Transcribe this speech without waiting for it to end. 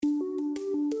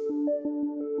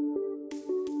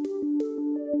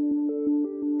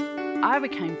I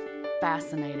became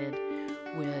fascinated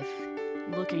with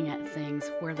looking at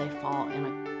things where they fall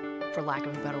for lack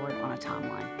of a better word, on a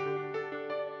timeline.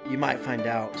 You might find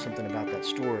out something about that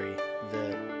story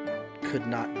that could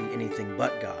not be anything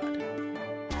but God.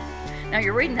 Now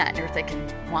you're reading that and you're thinking,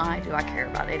 why do I care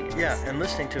about any of this? Yeah, and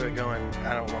listening to it going,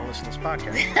 I don't want to listen to this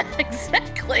podcast.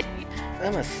 Exactly.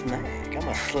 I'm a snake. I'm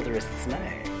a slithery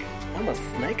snake. I'm a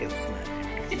snake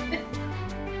snake.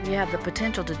 You have the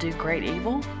potential to do great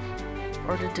evil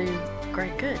or to do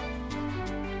great good.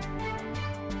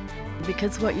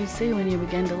 Because what you see when you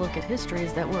begin to look at history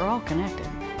is that we're all connected.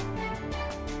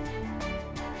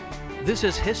 This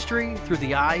is History Through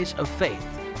the Eyes of Faith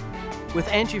with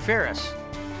Angie Ferris,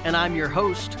 and I'm your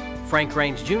host, Frank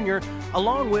Raines Jr.,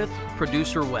 along with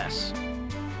producer Wes.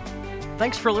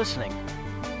 Thanks for listening.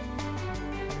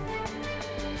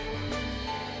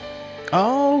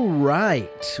 All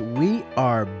right, we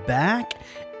are back.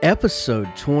 Episode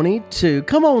 22.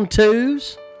 Come on,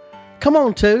 twos. Come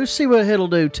on, twos. See what it'll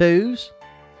do, twos.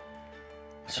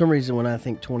 For some reason, when I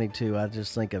think 22, I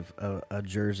just think of a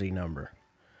jersey number.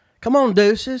 Come on,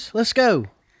 deuces. Let's go.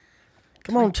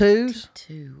 Come on, twos.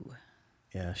 22.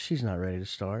 Yeah, she's not ready to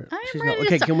start. She's ready to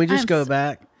okay, start. can we just go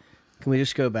back? Can we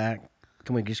just go back?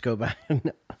 Can we just go back?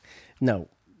 No.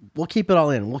 We'll keep it all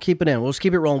in. We'll keep it in. We'll just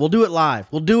keep it rolling. We'll do it live.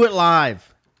 We'll do it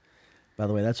live. By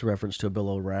the way, that's a reference to a Bill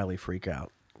O'Reilly freak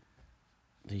out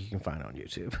that you can find on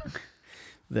YouTube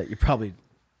that you probably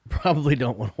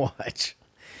don't want to watch.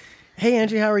 Hey,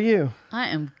 Angie, how are you? I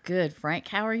am good, Frank.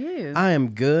 How are you? I am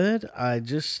good. I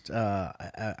just, I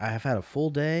have had a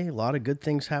full day. A lot of good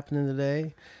things happening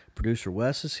today. Producer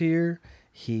Wes is here.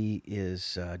 He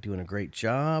is doing a great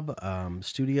job.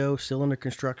 Studio still under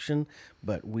construction,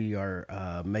 but we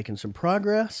are making some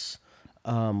progress.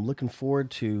 Looking forward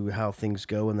to how things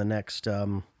go in the next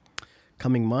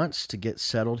coming months to get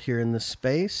settled here in this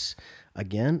space.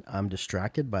 Again, I'm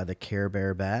distracted by the Care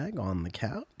Bear bag on the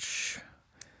couch.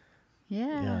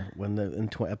 Yeah. When in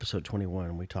episode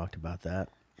 21, we talked about that.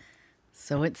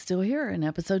 So it's still here in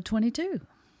episode 22.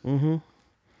 Mm-hmm.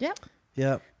 Yep.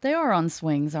 Yep. They are on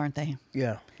swings, aren't they?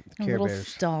 Yeah. And Care little Bears.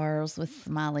 stars with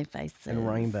smiley faces. And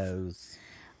rainbows.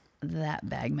 That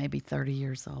bag may be 30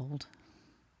 years old.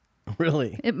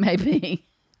 Really? It may be.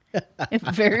 It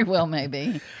very well may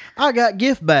be. I got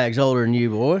gift bags older than you,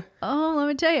 boy. Oh, let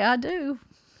me tell you, I do.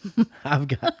 I've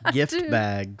got gift do.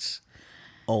 bags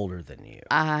older than you.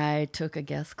 I took a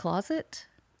guest closet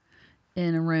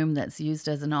in a room that's used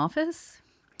as an office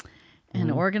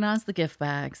and organized the gift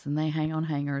bags, and they hang on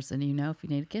hangers. And if you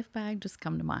need a gift bag, just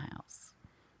come to my house.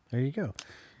 There you go.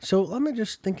 So let me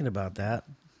just thinking about that.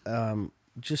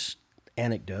 Just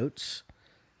anecdotes.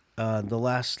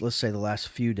 Let's say the last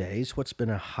few days. What's been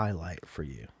a highlight for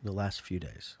you? The last few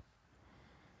days.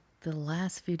 The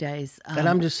last few days. And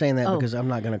I'm just saying that because I'm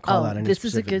not going to call out any this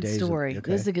is a specific good days. story.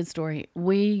 Okay. This is a good story.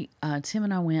 We, Tim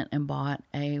and I went and bought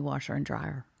a washer and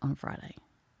dryer on Friday.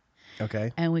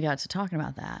 Okay. And we got to talking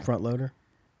about that. Front loader?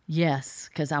 Yes,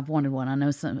 because I've wanted one. I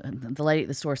know the lady at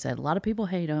the store said a lot of people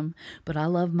hate them, but I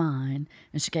love mine.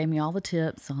 And she gave me all the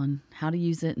tips on how to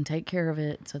use it and take care of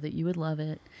it so that you would love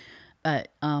it. But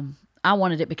I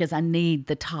wanted it because I need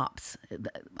the tops.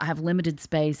 I have limited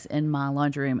space in my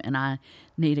laundry room, and I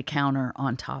need a counter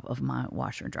on top of my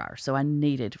washer and dryer. So I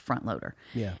needed front loader.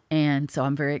 Yeah. And so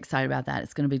I'm very excited about that.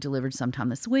 It's going to be delivered sometime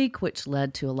this week, which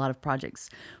led to a lot of projects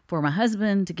for my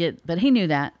husband but he knew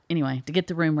that anyway, to get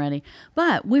the room ready.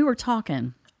 But we were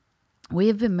talking. We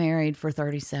have been married for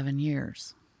 37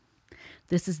 years.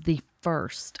 This is the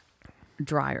first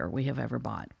dryer we have ever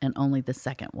bought, and only the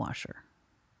second washer.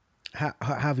 How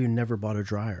have you never bought a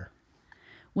dryer?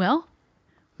 Well,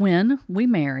 when we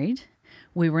married,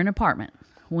 we were in an apartment.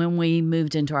 When we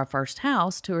moved into our first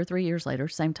house 2 or 3 years later,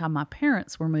 same time my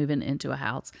parents were moving into a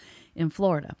house in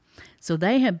Florida. So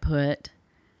they had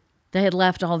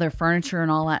left all their furniture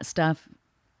and all that stuff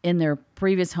in their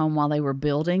previous home while they were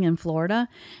building in Florida,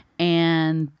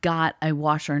 and got a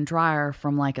washer and dryer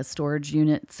from like a storage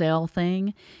unit sale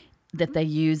thing that they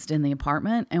used in the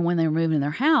apartment. And when they were moving in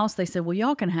their house, they said, well,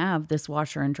 y'all can have this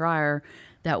washer and dryer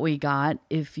that we got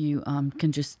if you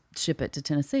can just ship it to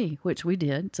Tennessee, which we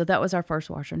did. So that was our first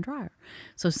washer and dryer.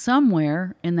 So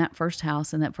somewhere in that first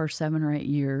house, in that first 7 or 8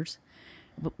 years,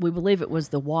 we believe it was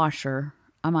the washer.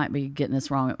 I might be getting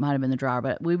this wrong. It might have been the dryer,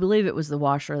 but we believe it was the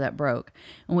washer that broke.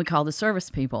 And we called the service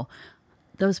people.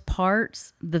 Those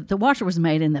parts, the washer was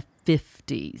made in the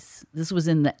 50s. This was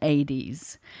in the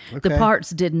 80s. Okay. The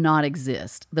parts did not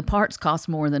exist. The parts cost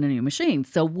more than a new machine.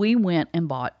 So we went and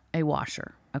bought a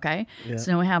washer. Okay. Yeah.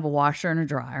 So now we have a washer and a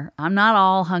dryer. I'm not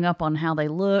all hung up on how they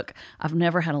look. I've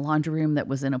never had a laundry room that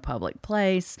was in a public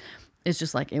place. It's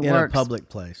just like it In works. a public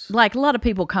place. Like a lot of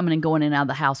people coming and going in and out of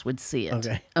the house would see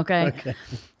it. Okay.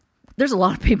 There's a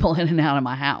lot of people in and out of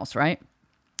my house, right?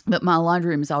 But my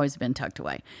laundry room has always been tucked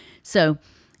away. So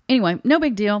anyway, no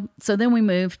big deal. So then we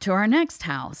moved to our next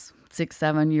house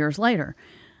 6-7 years later.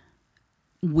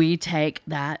 We take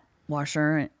that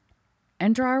washer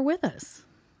and dryer with us.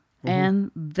 And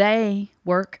they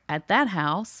work at that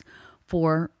house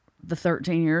for the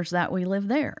 13 years that we lived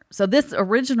there. So this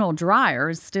original dryer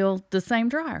is still the same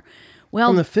dryer. Well,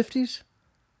 From the 50s?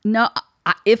 no,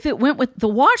 if it went with the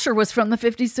washer was from the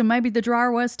 50s, so maybe the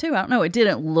dryer was too. I don't know. It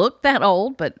didn't look that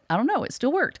old, but I don't know. It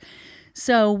still worked.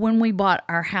 So when we bought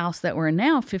our house that we're in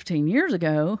now 15 years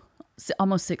ago,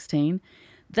 almost 16,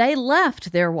 they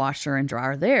left their washer and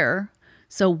dryer there.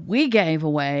 So we gave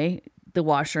away the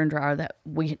washer and dryer the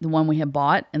one we had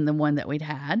bought and the one that we'd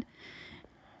had.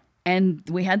 And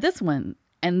we had this one.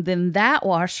 And then that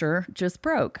washer just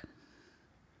broke.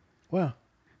 Wow.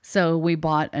 So we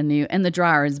bought a new, and the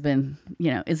dryer has been,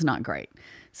 it's not great.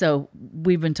 So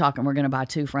we've been talking, we're going to buy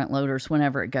 2 front loaders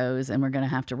whenever it goes, and we're going to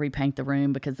have to repaint the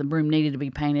room because the room needed to be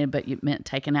painted, but it meant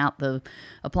taking out the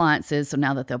appliances. So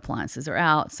now that the appliances are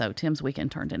out, so Tim's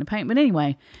weekend turned into paint. But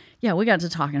anyway, yeah, we got to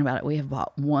talking about it. We have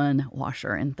bought 1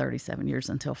 washer in 37 years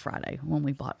until Friday when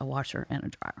we bought a washer and a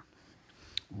dryer.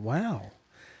 Wow.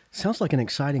 Sounds like an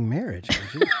exciting marriage,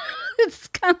 Angie. It's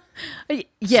kind of,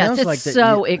 yes, Sounds it's like that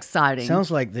so exciting. Sounds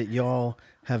like that y'all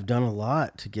have done a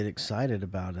lot to get excited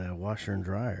about a washer and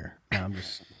dryer. No,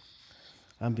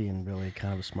 I'm being really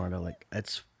kind of a smart aleck.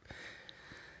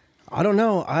 I don't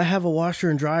know. I have a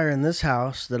washer and dryer in this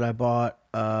house that I bought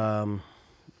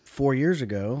 4 years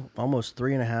ago, almost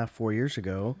 4 years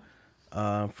ago,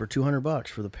 for $200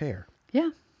 for the pair. Yeah.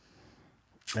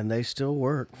 And they still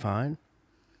work fine.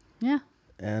 Yeah.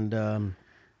 And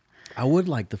I would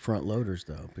like the front loaders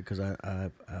though, because I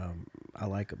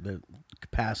like the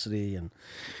capacity. And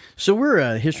so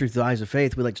we're History Through the Eyes of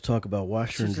Faith. We like to talk about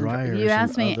washer and dryers. You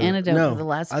asked me an anecdote for the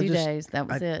last few just- days. That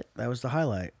was it. That was the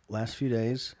highlight. Last few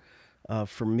days,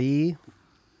 for me,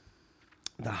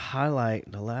 the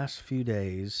highlight. The last few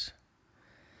days,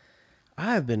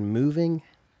 I have been moving,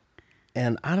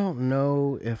 and I don't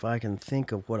know if I can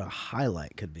think of what a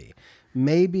highlight could be.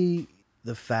 Maybe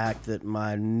the fact that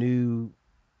my new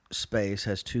space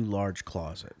has 2 large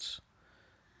closets.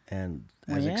 And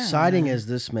as exciting as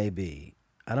this may be,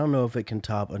 I don't know if it can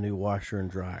top a new washer and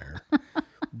dryer.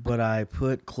 But I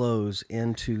put clothes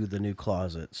into the new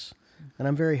closets, and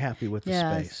I'm very happy with the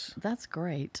space. That's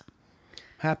great.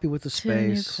 Happy with the 2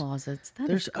 space. new closets.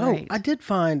 That's great. Oh, I did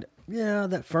find,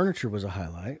 that furniture was a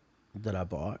highlight that I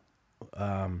bought.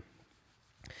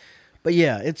 But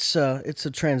yeah, it's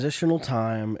a transitional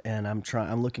time, and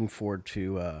I'm looking forward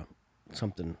to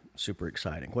something super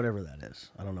exciting, whatever that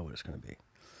is. I don't know what it's going to be,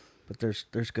 but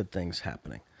there's good things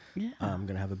happening. Yeah. I'm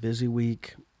going to have a busy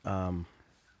week. So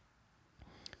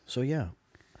yeah.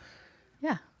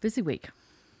 Yeah, busy week.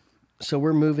 So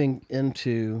we're moving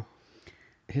into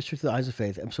History Through the Eyes of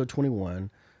Faith, episode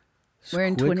 21. We're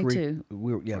in 22.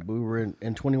 We were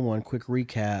in 21. Quick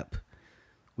recap.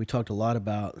 We talked a lot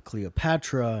about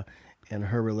Cleopatra and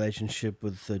her relationship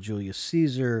with Julius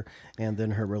Caesar, and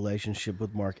then her relationship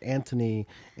with Mark Antony,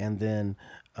 and then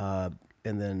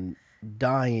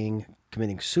dying,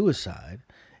 committing suicide,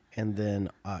 and then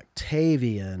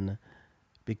Octavian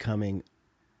becoming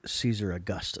Caesar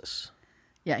Augustus.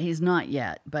 Yeah, he's not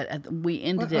yet, but we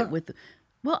ended it with,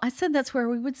 well, I said that's where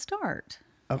we would start.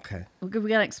 Okay. We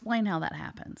got to explain how that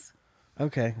happens.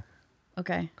 Okay.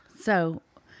 Okay. So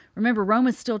remember, Rome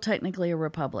is still technically a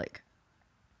republic.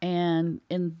 And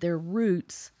in their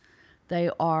roots,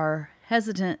 they are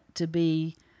hesitant to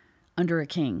be under a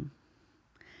king.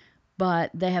 But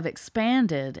they have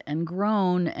expanded and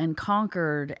grown and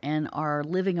conquered and are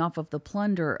living off of the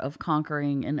plunder of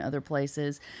conquering in other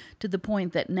places, to the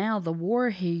point that now the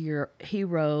war hero,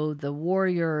 the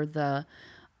warrior, the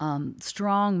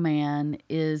strong man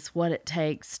is what it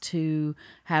takes to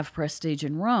have prestige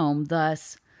in Rome.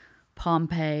 Thus,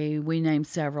 Pompey, we named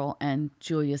several, and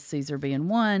Julius Caesar being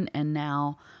one, and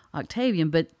now Octavian.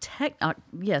 But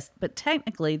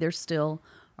technically, there's still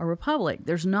a republic.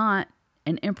 There's not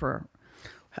an emperor.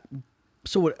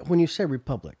 So when you say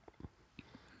republic,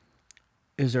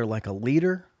 is there like a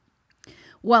leader?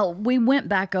 Well, we went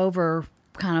back over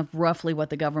kind of roughly what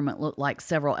the government looked like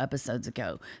several episodes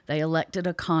ago. They elected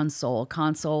a consul.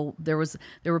 There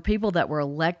were people that were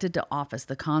elected to office.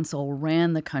 The consul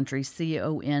ran the country,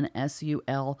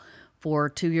 CONSUL, for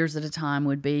 2 years at a time,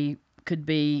 would be could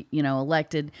be,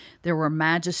 elected. There were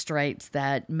magistrates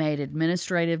that made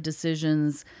administrative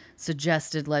decisions,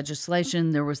 suggested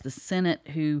legislation. There was the Senate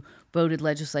who voted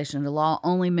legislation into law.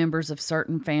 Only members of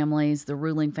certain families, the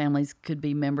ruling families, could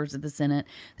be members of the Senate.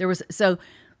 That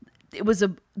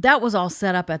was all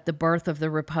set up at the birth of the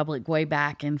Republic way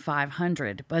back in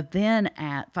 500. But then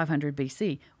at 500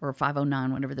 BC or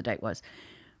 509, whatever the date was.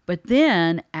 But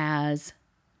then as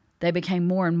they became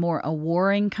more and more a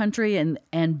warring country,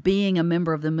 and being a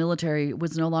member of the military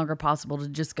was no longer possible to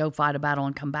just go fight a battle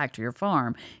and come back to your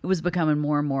farm. It was becoming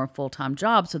more and more a full-time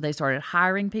job, so they started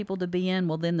hiring people to be in.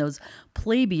 Well, then those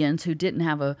plebeians who didn't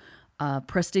have a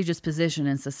prestigious position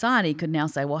in society could now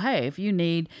say, well, hey, if you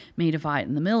need me to fight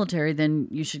in the military, then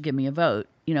you should give me a vote,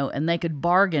 and they could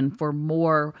bargain for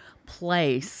more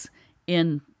place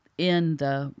in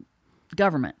the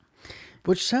government.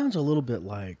 Which sounds a little bit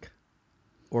like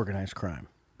organized crime.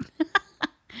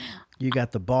 You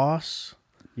got the boss,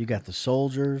 you got the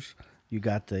soldiers, you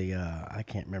got the I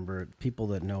can't remember, people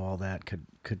that know all that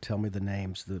could tell me the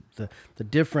names, the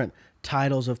different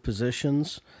titles of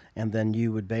positions, and then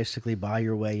you would basically buy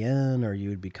your way in, or you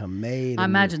would become maid. I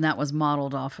imagine that was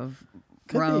modeled off of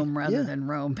Rome rather than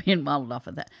Rome being modeled off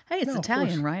of that. Hey, it's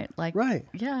Italian, right? Right.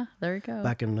 Yeah, there you go.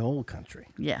 Back in the old country.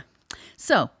 Yeah.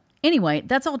 So anyway,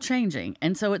 that's all changing.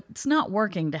 And so it's not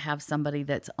working to have somebody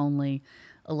that's only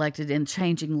elected and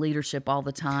changing leadership all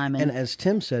the time. And as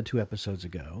Tim said 2 episodes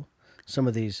ago, some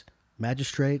of these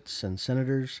magistrates and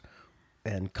senators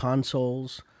and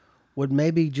consuls would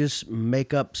maybe just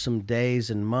make up some days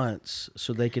and months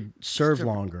so they could serve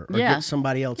longer or get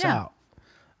somebody else out.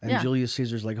 And Julius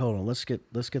Caesar's like, hold on, let's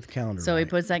get the calendar So right. he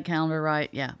puts that calendar right,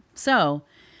 yeah. So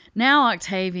now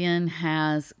Octavian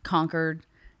has conquered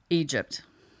Egypt.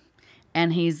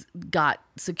 And he's got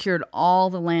secured all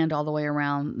the land all the way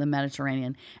around the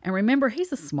Mediterranean. And remember,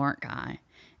 he's a smart guy.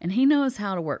 And he knows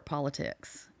how to work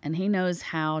politics. And he knows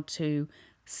how to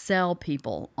sell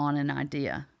people on an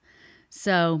idea.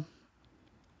 So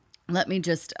let me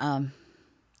just...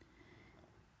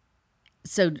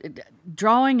 So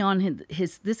drawing on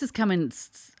his... This is coming...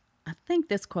 I think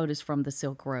this quote is from the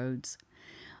Silk Roads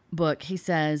book. He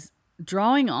says...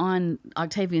 Drawing on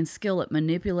Octavian's skill at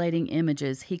manipulating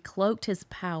images, he cloaked his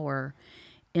power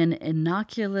in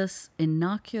innocuous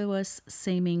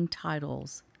seeming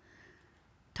titles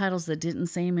that didn't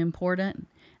seem important,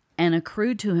 and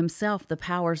accrued to himself the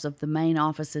powers of the main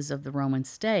offices of the Roman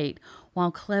state, while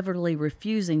cleverly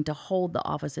refusing to hold the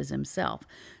offices himself.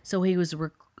 So he was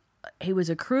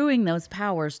accruing those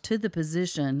powers to the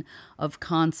position of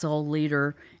consul,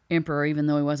 leader, emperor, even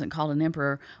though he wasn't called an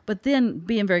emperor, but then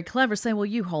being very clever, saying, well,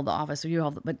 you hold the office, or you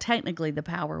hold but technically the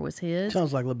power was his.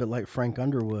 Sounds like a little bit like Frank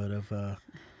Underwood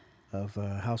of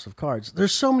House of Cards.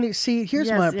 There's so many. See,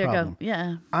 here's my problem.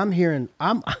 Yeah. I'm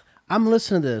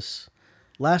listening to this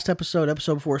last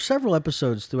episode 4, several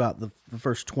episodes throughout the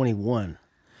first 21,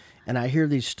 and I hear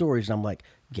these stories, and I'm like,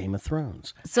 Game of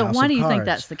Thrones. So House why of do you Cards, think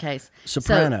that's the case?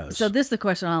 Sopranos. So this is the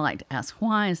question I like to ask.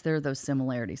 Why is there those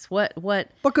similarities? What?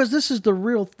 Because this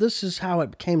is how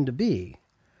it came to be.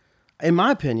 In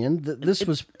my opinion, this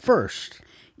was first.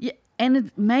 Yeah, and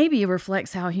it maybe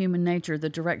reflects how human nature, the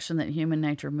direction that human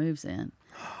nature moves in.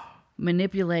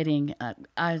 Manipulating,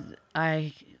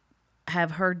 I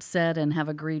have heard said and have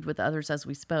agreed with others as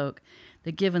we spoke,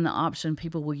 that given the option,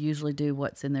 people will usually do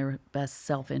what's in their best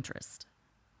self-interest.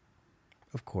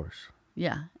 Of course.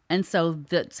 Yeah. And so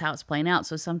that's how it's playing out.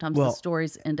 So sometimes the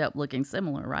stories end up looking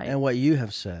similar, right? And what you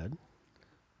have said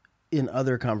in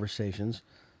other conversations,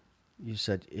 you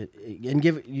said,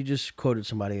 you just quoted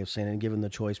somebody of saying, and given the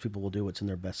choice, people will do what's in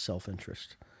their best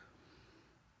self-interest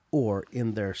or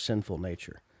in their sinful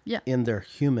nature. Yeah. In their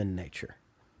human nature.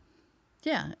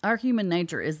 Yeah. Our human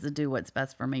nature is to do what's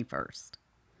best for me first.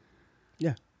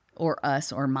 Yeah. Or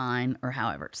us, or mine, or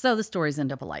however. So the stories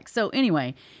end up alike. So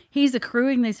anyway, he's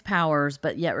accruing these powers,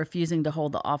 but yet refusing to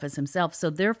hold the office himself. So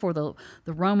therefore, the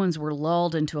Romans were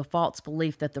lulled into a false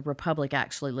belief that the Republic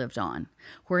actually lived on,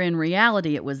 where in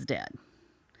reality it was dead.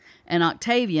 And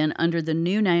Octavian, under the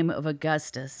new name of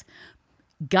Augustus,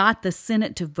 got the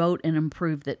Senate to vote and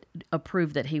approve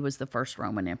that he was the first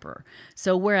Roman emperor.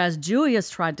 So whereas Julius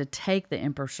tried to take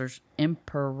the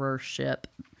emperorship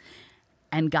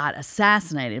and got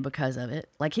assassinated because of it.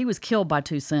 Like, he was killed by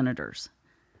 2 senators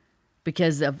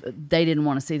because they didn't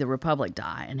want to see the Republic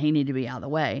die, and he needed to be out of the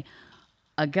way.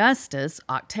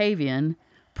 Octavian,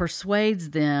 persuades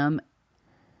them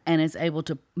and is able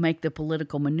to make the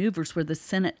political maneuvers where the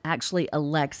Senate actually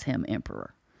elects him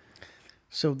emperor.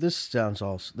 So this sounds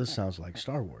like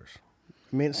Star Wars.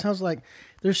 I mean, it sounds like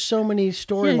there's so many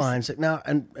storylines that now,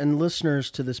 and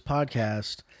listeners to this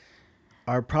podcast,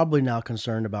 are probably now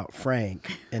concerned about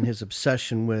Frank and his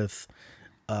obsession with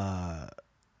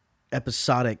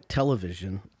episodic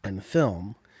television and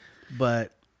film.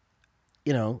 But,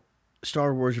 you know,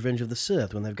 Star Wars Revenge of the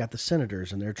Sith, when they've got the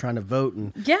senators and they're trying to vote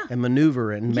and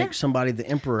maneuver and make somebody the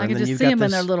emperor. I can and then just you've see got them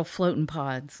in this, their little floating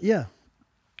pods. Yeah.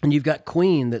 And you've got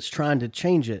Queen that's trying to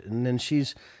change it. And then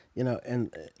she's, you know,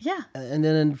 and then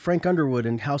in Frank Underwood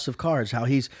in House of Cards, how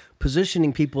he's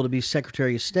positioning people to be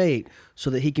Secretary of State so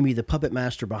that he can be the puppet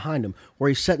master behind them, or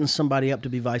he's setting somebody up to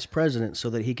be vice president so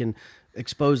that he can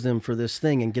expose them for this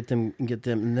thing and get them.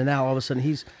 And then now all of a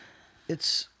sudden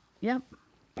it's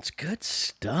good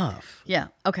stuff. Yeah.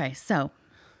 Okay. So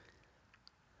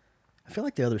I feel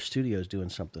like the other studio's doing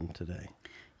something today.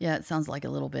 yeah, it sounds like a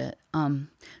little bit.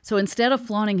 So instead of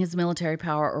flaunting his military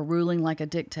power or ruling like a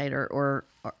dictator, or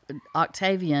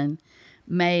Octavian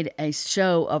made a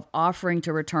show of offering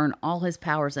to return all his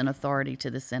powers and authority to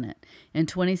the Senate. In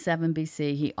 27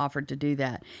 BC, he offered to do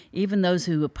that. Even those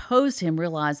who opposed him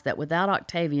realized that without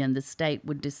Octavian, the state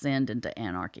would descend into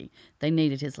anarchy. They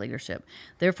needed his leadership.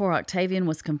 Therefore, Octavian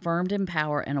was confirmed in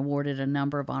power and awarded a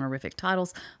number of honorific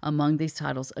titles. Among these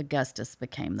titles, Augustus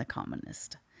became the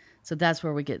commonest. So that's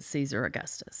where we get Caesar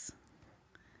Augustus.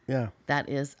 Yeah. That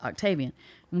is Octavian.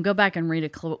 We'll go back and read a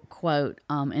quote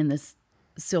in this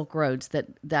Silk Roads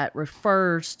that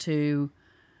refers to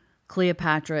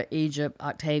Cleopatra, Egypt,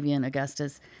 Octavian,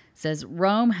 Augustus. Says,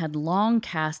 Rome had long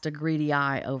cast a greedy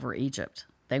eye over Egypt.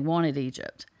 They wanted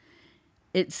Egypt.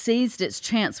 It seized its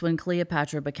chance when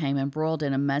Cleopatra became embroiled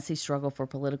in a messy struggle for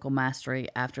political mastery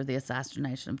after the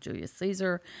assassination of Julius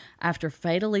Caesar. After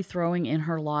fatally throwing in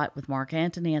her lot with Mark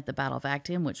Antony at the Battle of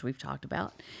Actium, which we've talked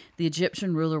about, the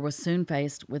Egyptian ruler was soon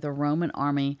faced with a Roman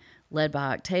army led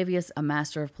by Octavius, a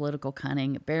master of political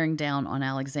cunning, bearing down on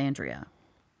Alexandria.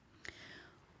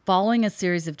 Following a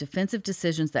series of defensive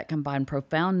decisions that combined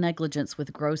profound negligence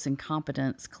with gross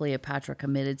incompetence, Cleopatra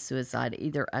committed suicide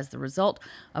either as the result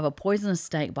of a poisonous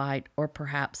snake bite or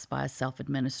perhaps by a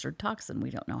self-administered toxin. We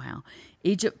don't know how.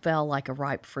 Egypt fell like a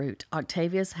ripe fruit.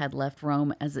 Octavius had left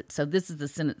Rome as it. So this is the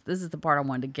sentence. This is the part I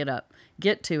wanted to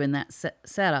get to in that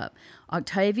setup.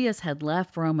 Octavius had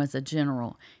left Rome as a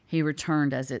general. He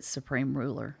returned as its supreme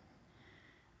ruler.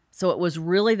 So it was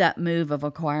really that move of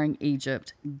acquiring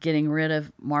Egypt, getting rid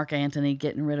of Mark Antony,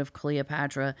 getting rid of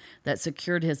Cleopatra, that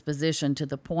secured his position to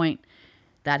the point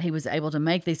that he was able to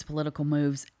make these political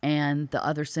moves, and the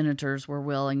other senators were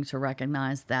willing to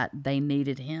recognize that they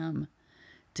needed him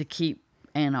to keep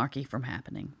anarchy from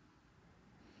happening.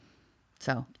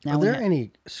 So now are there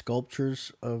any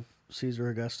sculptures of Caesar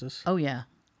Augustus? Oh, yeah.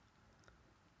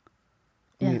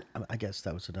 I mean, I guess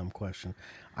that was a dumb question.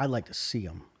 I'd like to see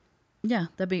them. Yeah,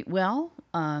 that'd be,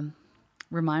 remind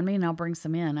me and I'll bring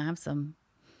some in. I have some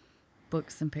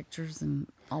books and pictures and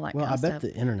all that kind of stuff. Well, I bet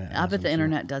the internet I bet the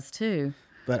internet does too.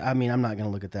 But, I mean, I'm not going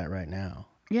to look at that right now.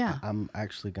 Yeah. I'm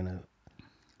actually going to.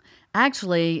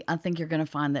 Actually, I think you're going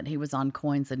to find that he was on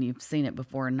coins and you've seen it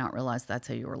before and not realized that's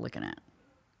who you were looking at.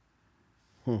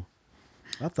 I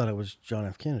thought it was John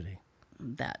F. Kennedy.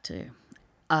 That too.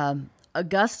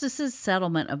 Augustus's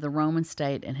settlement of the Roman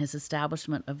state and his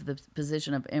establishment of the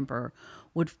position of emperor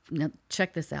would, now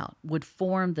check this out, would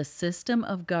form the system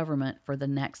of government for the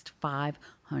next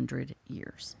 500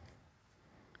 years.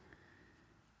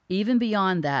 Even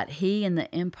beyond that, he and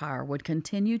the empire would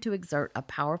continue to exert a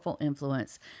powerful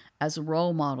influence as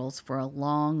role models for a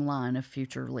long line of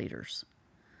future leaders.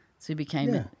 So he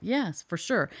became, yes, for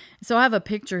sure. So I have a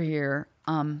picture here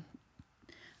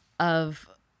of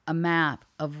a map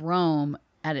of Rome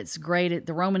at its greatest,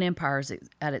 the Roman Empire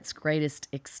at its greatest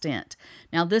extent.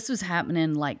 Now, this was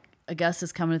happening like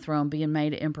Augustus coming to throne, being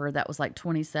made emperor. That was like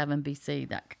 27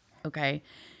 BC. Okay.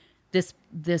 This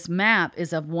map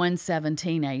is of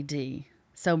 117 AD.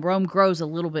 So Rome grows a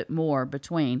little bit more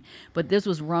between, but this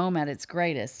was Rome at its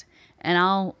greatest. And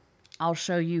I'll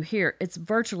show you here. It's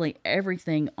virtually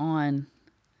everything on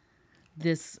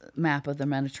this map of the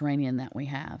Mediterranean that we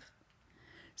have.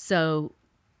 So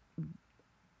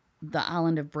the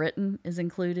island of Britain is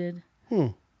included.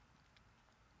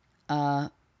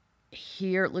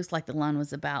 Here, it looks like the line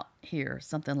was about here,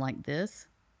 something like this.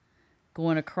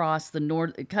 Going across the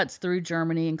north, it cuts through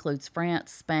Germany, includes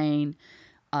France, Spain,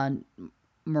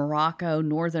 Morocco,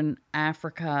 northern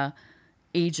Africa,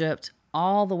 Egypt,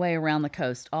 all the way around the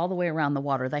coast, all the way around the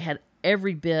water. They had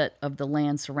every bit of the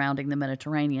land surrounding the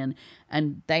Mediterranean,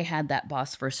 and they had that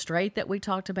Bosphorus Strait that we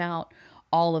talked about,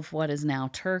 all of what is now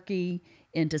Turkey,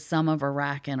 into some of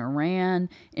Iraq and Iran,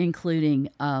 including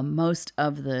most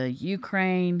of the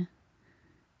Ukraine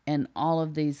and all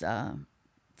of these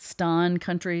Stan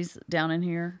countries down in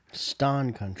here.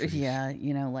 Stan countries. Yeah,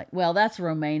 that's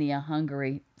Romania,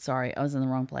 Hungary. Sorry, I was in the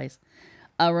wrong place.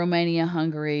 Romania,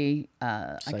 Hungary,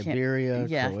 Siberia,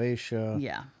 Croatia.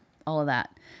 Yeah, all of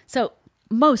that. So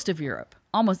most of Europe,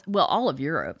 all of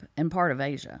Europe and part of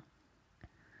Asia.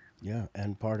 Yeah,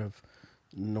 and part of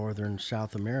northern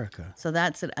South America. So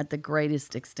that's it at the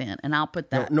greatest extent. And I'll put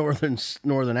that...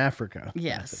 Northern Africa.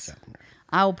 Yes.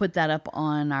 I will put that up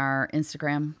on our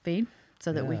Instagram feed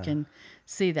so that we can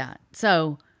see that.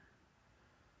 So,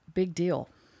 big deal.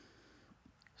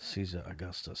 Caesar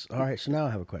Augustus. All right, so now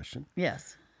I have a question.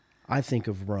 Yes. I think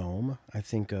of Rome. I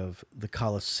think of the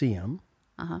Colosseum.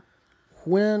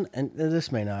 When, and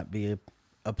this may not be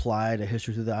applied to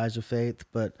History Through the Eyes of Faith,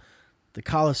 but the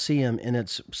Colosseum in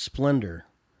its splendor,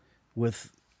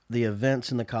 with the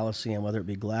events in the Colosseum, whether it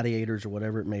be gladiators or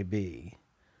whatever it may be,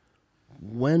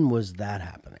 when was that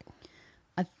happening?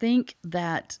 I think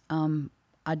that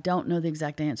I don't know the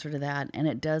exact answer to that, and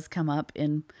it does come up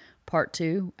in part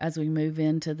 2 as we move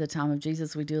into the time of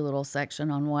Jesus. We do a little section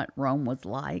on what Rome was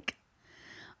like.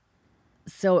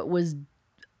 So it was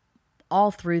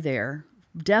all through there,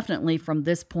 definitely from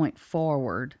this point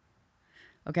forward.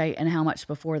 Okay, and how much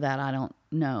before that, I don't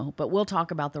know. But we'll talk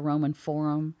about the Roman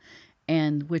Forum,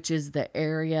 and which is the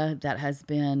area that has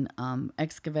been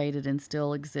excavated and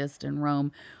still exists in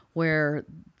Rome, where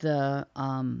the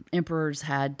emperors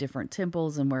had different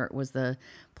temples and where it was the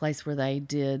place where they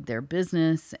did their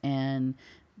business. And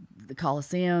the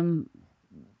Colosseum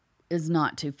is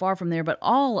not too far from there. But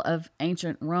all of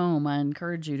ancient Rome, I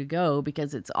encourage you to go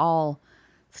because it's all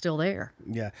still there.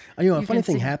 Yeah. A funny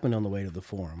thing happened on the way to the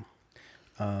Forum.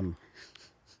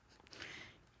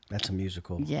 That's a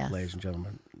musical, yes, ladies and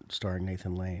gentlemen, starring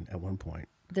Nathan Lane at one point.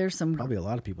 There's some probably a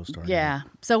lot of people starring. Yeah.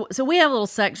 So we have a little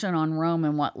section on Rome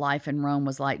and what life in Rome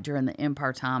was like during the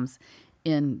Empire times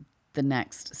in the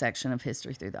next section of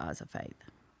History Through the Eyes of Faith.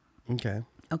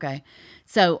 Okay.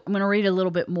 So I'm going to read a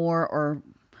little bit more, or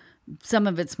some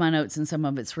of it's my notes and some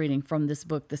of it's reading from this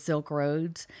book, The Silk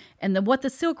Roads. And what the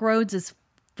Silk Roads is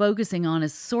focusing on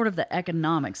is sort of the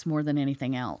economics more than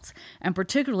anything else, and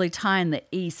particularly tying the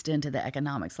East into the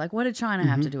economics. Like, what did China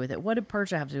have to do with it? What did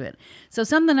Persia have to do with it? So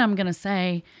something I'm going to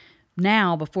say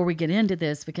now before we get into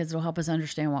this, because it'll help us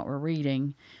understand what we're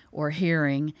reading or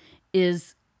hearing,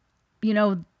 is,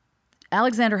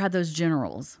 Alexander had those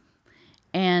generals,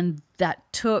 and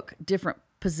that took different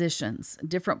positions,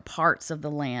 different parts of the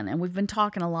land. And we've been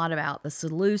talking a lot about the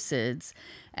Seleucids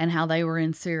and how they were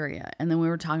in Syria. And then we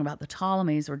were talking about the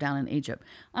Ptolemies were down in Egypt.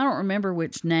 I don't remember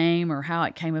which name or how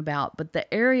it came about, but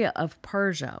the area of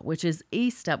Persia, which is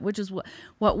east up, which is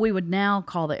what we would now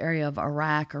call the area of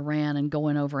Iraq, Iran, and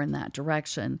going over in that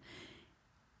direction,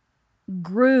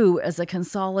 grew as a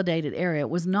consolidated area. It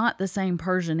was not the same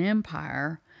Persian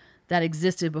Empire that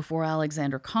existed before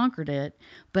Alexander conquered it,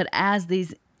 but as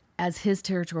his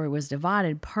territory was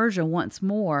divided, Persia once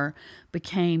more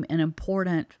became an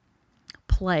important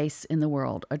place in the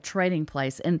world, a trading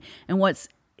place. And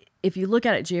if you look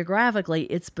at it geographically,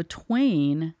 it's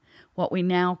between what we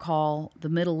now call the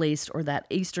Middle East, or that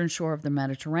eastern shore of the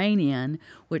Mediterranean,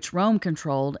 which Rome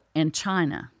controlled, and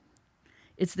China.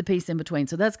 It's the piece in between.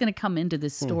 So that's going to come into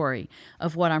this story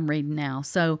of what I'm reading now.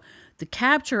 So the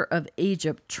capture of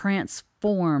Egypt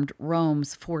transformed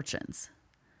Rome's fortunes.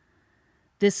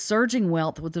 This surging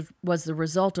wealth was the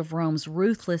result of Rome's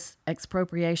ruthless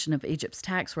expropriation of Egypt's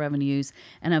tax revenues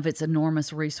and of its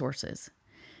enormous resources.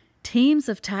 Teams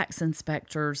of tax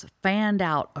inspectors fanned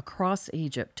out across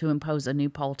Egypt to impose a new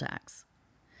poll tax.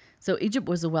 So Egypt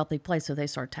was a wealthy place, so they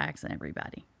started taxing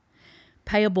everybody.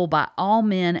 Payable by all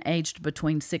men aged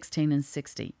between 16 and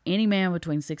 60. Any man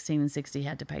between 16 and 60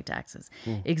 had to pay taxes.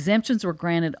 Exemptions were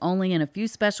granted only in a few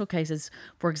special cases,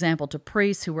 for example, to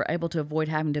priests who were able to avoid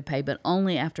having to pay, but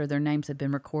only after their names had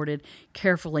been recorded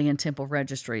carefully in temple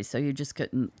registries. So you just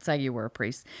couldn't say you were a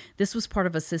priest. This was part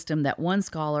of a system that one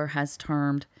scholar has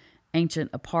termed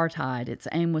ancient apartheid. Its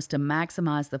aim was to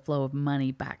maximize the flow of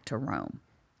money back to Rome.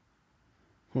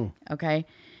 Okay?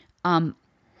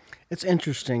 It's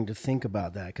interesting to think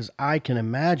about that, because I can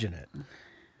imagine it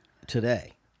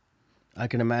today. I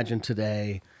can imagine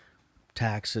today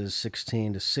taxes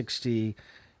 16 to 60,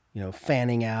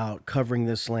 fanning out, covering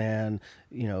this land,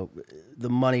 the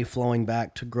money flowing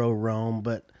back to grow Rome.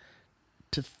 But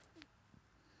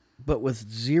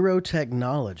with zero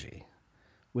technology,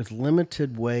 with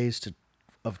limited ways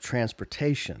of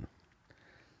transportation,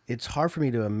 it's hard for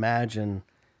me to imagine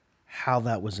how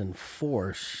that was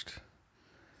enforced.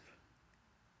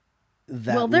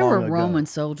 that Well, there were long ago. Roman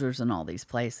soldiers in all these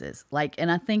places.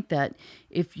 And I think that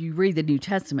if you read the New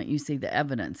Testament, you see the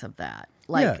evidence of that.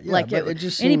 Yeah, but it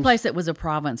just any seems- place that was a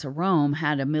province of Rome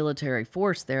had a military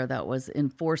force there that was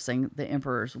enforcing the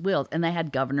emperor's will, and they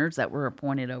had governors that were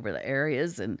appointed over the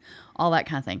areas and all that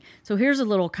kind of thing. So here's a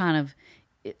little kind of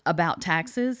about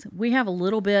taxes. We have a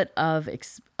little bit of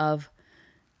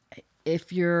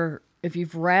if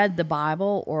you've read the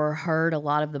Bible or heard a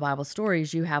lot of the Bible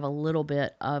stories, you have a little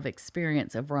bit of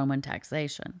experience of Roman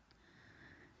taxation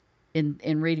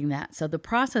in reading that. So the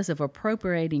process of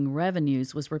appropriating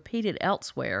revenues was repeated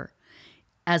elsewhere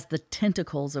as the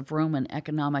tentacles of Roman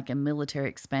economic and military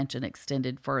expansion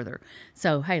extended further.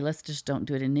 So, hey, let's just don't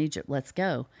do it in Egypt. Let's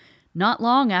go. Not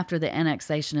long after the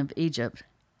annexation of Egypt,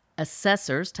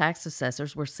 tax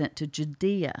assessors were sent to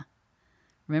Judea.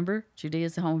 Remember, Judea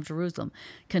is the home of Jerusalem,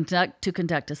 to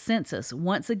conduct a census,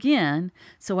 once again,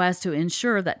 so as to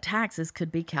ensure that taxes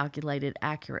could be calculated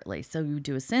accurately. So you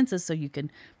do a census so you can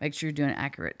make sure you're doing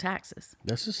accurate taxes.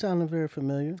 This is sounding very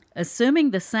familiar.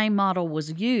 Assuming the same model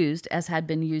was used as had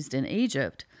been used in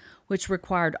Egypt, which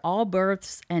required all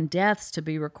births and deaths to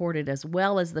be recorded as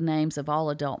well as the names of all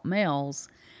adult males,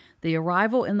 the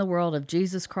arrival in the world of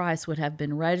Jesus Christ would have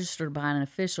been registered by an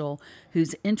official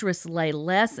whose interests lay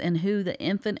less in who the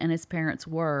infant and his parents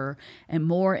were and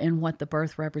more in what the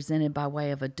birth represented by way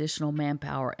of additional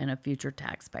manpower and a future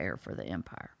taxpayer for the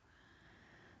empire.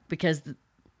 Because the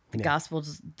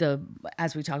Gospels,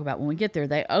 as we talk about when we get there,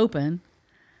 they open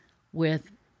with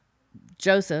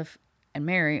Joseph and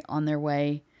Mary on their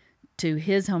way to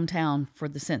his hometown for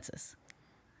the census.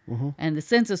 Mm-hmm. And the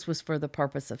census was for the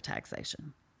purpose of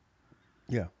taxation.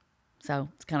 Yeah. So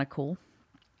it's kind of cool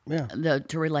to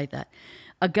relate that.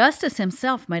 Augustus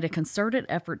himself made a concerted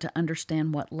effort to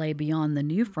understand what lay beyond the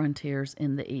new frontiers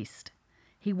in the east.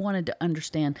 He wanted to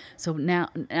understand. So now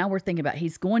we're thinking about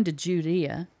he's going to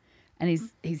Judea, and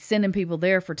he's sending people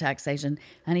there for taxation,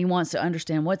 and he wants to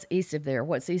understand what's east of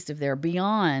there,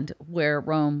 beyond where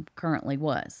Rome currently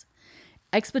was.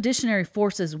 Expeditionary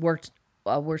forces were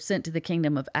sent to the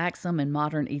kingdom of Axum in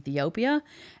modern Ethiopia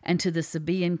and to the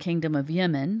Sabaean kingdom of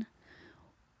Yemen,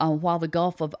 while the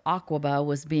Gulf of Aqaba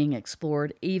was being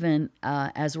explored, even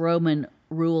as Roman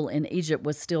rule in Egypt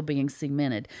was still being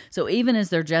cemented. So even as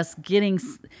they're just getting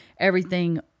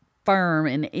everything firm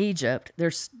in Egypt,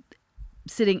 they're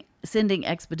sending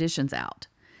expeditions out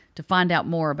to find out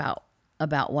more about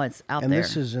what's out and there. And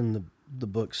this is in the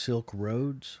book Silk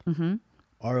Roads,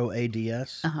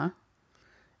 Roads. Uh-huh.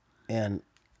 And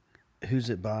who's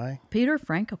it by? Peter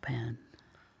Frankopan.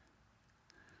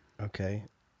 Okay.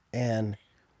 And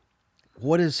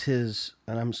what is his,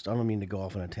 and I don't mean to go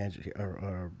off on a tangent here,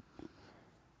 or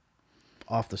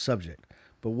off the subject,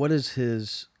 but what is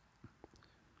his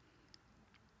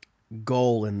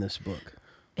goal in this book?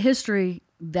 History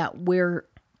that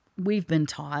we've been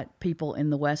taught, people in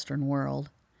the Western world,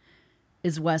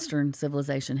 is Western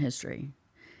civilization history.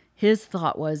 His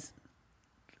thought was,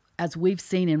 as we've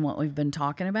seen in what we've been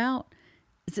talking about,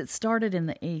 is it started in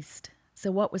the East. So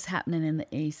what was happening in the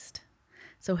East?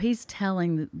 So he's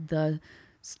telling the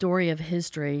story of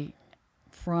history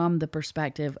from the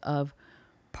perspective of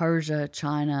Persia,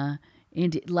 China,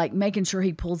 India, like making sure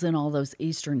he pulls in all those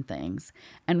Eastern things.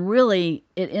 And really,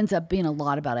 it ends up being a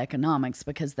lot about economics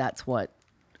because that's what,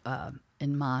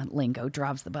 in my lingo,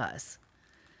 drives the bus.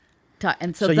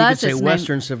 And so you could say its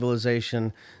Western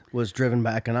civilization was driven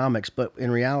by economics, but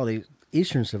in reality,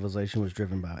 Eastern civilization was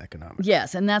driven by economics.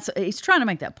 Yes, and he's trying to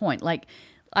make that point. Like,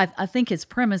 I think his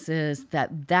premise is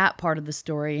that part of the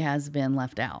story has been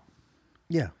left out.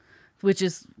 Yeah. Which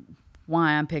is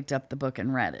why I picked up the book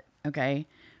and read it, okay?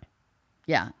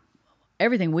 Yeah.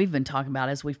 Everything we've been talking about,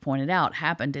 as we've pointed out,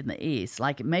 happened in the East.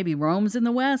 Like, maybe Rome's in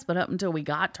the West, but up until we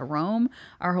got to Rome,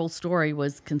 our whole story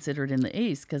was considered in the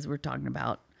East because we're talking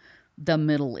about the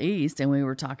Middle East, and we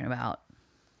were talking about...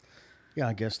 Yeah,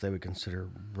 I guess they would consider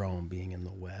Rome being in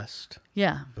the West.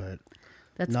 Yeah. But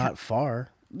that's not far.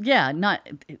 Yeah,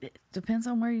 it depends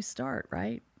on where you start,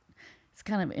 right? It's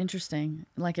kind of interesting.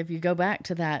 Like, if you go back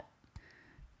to that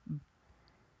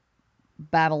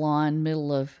Babylon,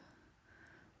 middle of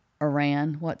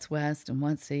Iran, what's west and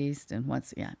what's east and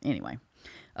anyway.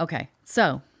 Okay,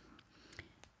 so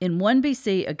in 1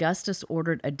 BC, Augustus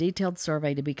ordered a detailed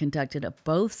survey to be conducted of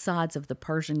both sides of the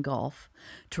Persian Gulf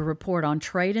to report on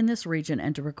trade in this region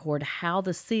and to record how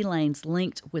the sea lanes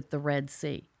linked with the Red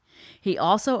Sea. He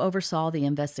also oversaw the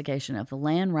investigation of the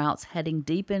land routes heading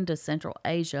deep into Central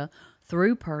Asia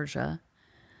through Persia,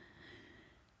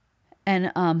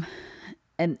 and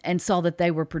saw that they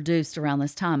were produced around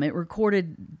this time.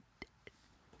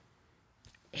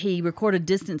 He recorded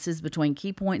distances between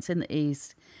key points in the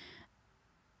east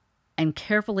and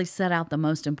carefully set out the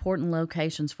most important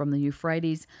locations from the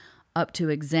Euphrates up to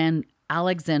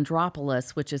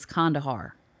Alexandropolis, which is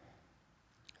Kandahar,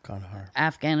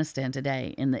 Afghanistan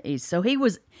today in the east. So he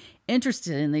was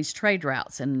interested in these trade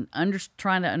routes and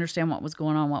trying to understand what was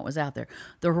going on, what was out there.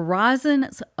 The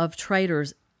horizons of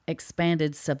traders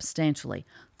expanded substantially.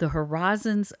 And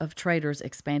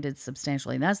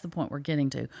that's the point we're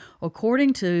getting to.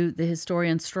 According to the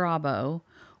historian Strabo,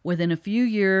 within a few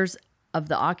years of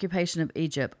the occupation of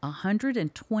Egypt,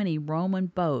 120 Roman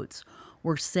boats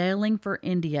were sailing for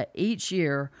India each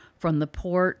year from the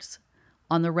ports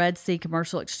on the Red Sea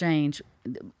commercial exchange.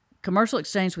 Commercial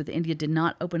exchange with India did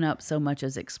not open up so much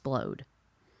as explode.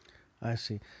 I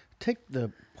see. Take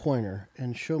the pointer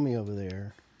and show me over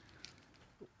there.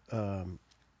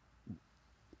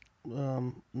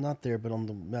 Not there, but on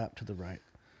the map to the right,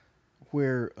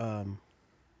 where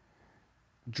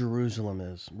Jerusalem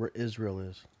is, where Israel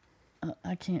is.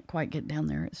 I can't quite get down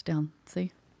there. It's down.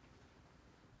 See?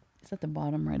 It's at the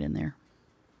bottom right in there.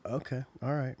 Okay.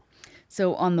 All right.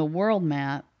 So on the world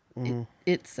map,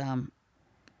 it's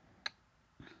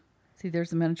see,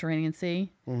 there's the Mediterranean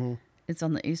Sea. Mm-hmm. It's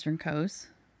on the eastern coast.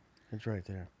 It's right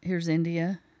there. Here's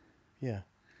India. Yeah.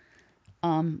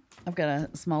 I've got a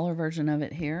smaller version of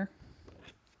it here.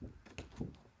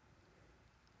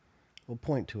 We'll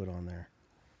point to it on there.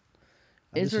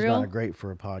 Israel. This is not great for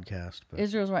a podcast. But.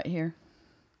 Israel's right here.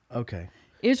 Okay.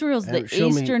 Israel's the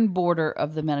eastern border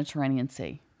of the Mediterranean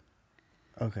Sea.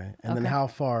 Okay. And then how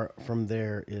far from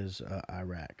there is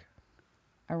Iraq?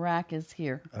 Iraq is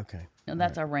here. Okay. No,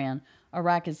 that's right. Iran.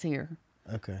 Iraq is here.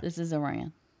 Okay. This is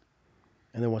Iran.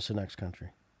 And then what's the next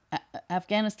country?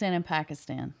 Afghanistan and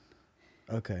Pakistan.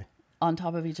 Okay. On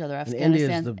top of each other. Afghanistan. And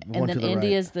India is the one to the right.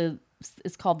 India is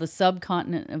it's called the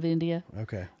subcontinent of India.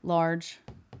 Okay. Large.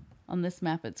 On this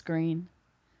map, it's green.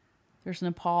 There's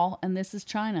Nepal, and this is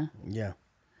China. Yeah.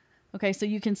 Okay, so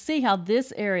you can see how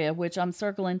this area, which I'm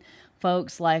circling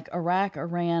folks like Iraq,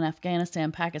 Iran,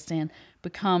 Afghanistan, Pakistan,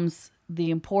 becomes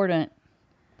the important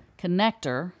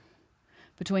connector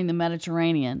between the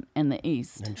Mediterranean and the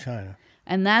East. And China.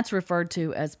 And that's referred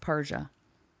to as Persia.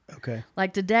 Okay.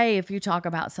 Like today, if you talk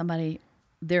about somebody,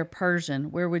 they're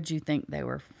Persian, where would you think they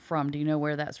were from? Do you know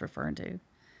where that's referring to?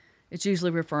 It's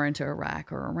usually referring to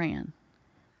Iraq or Iran.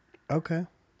 Okay.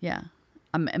 Yeah.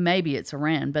 Maybe it's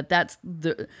Iran, but that's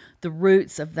the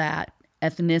roots of that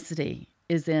ethnicity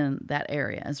is in that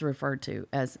area, is referred to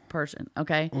as Persian.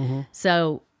 Okay. Mm-hmm.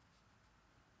 So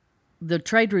the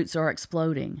trade routes are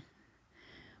exploding.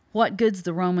 What goods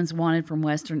the Romans wanted from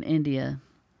Western India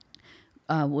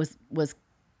was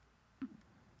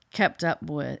kept up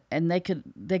with, and they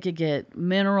could get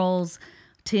minerals,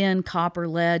 tin, copper,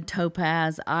 lead,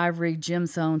 topaz, ivory,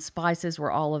 gemstone, spices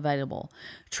were all available.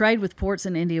 Trade with ports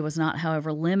in India was not,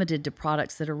 however, limited to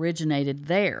products that originated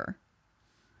there,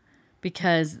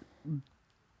 because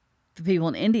the people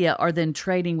in India are then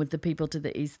trading with the people to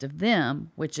the east of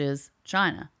them, which is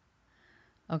China.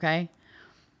 Okay?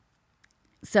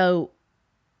 So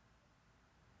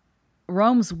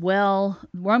Rome's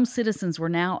citizens were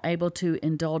now able to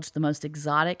indulge the most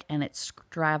exotic and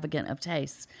extravagant of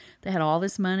tastes. They had all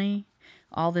this money,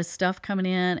 all this stuff coming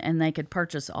in, and they could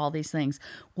purchase all these things.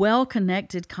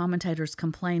 Well-connected commentators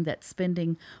complained that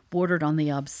spending bordered on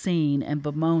the obscene and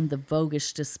bemoaned the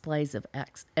voguish displays of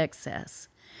excess.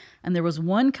 And there was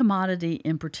one commodity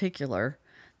in particular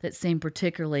that seemed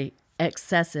particularly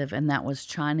excessive, and that was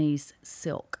Chinese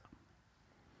silk.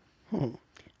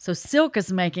 So silk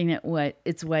is making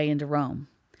its way into Rome,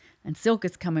 and silk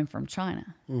is coming from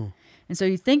China. And so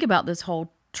you think about this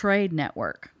whole trade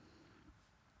network,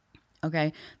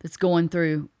 okay, that's going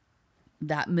through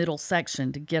that middle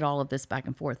section to get all of this back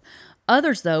and forth.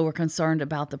 Others, though, were concerned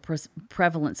about the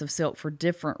prevalence of silk for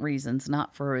different reasons,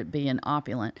 not for it being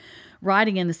opulent.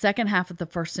 Writing in the second half of the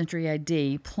 1st century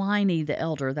AD, Pliny the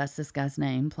Elder, that's this guy's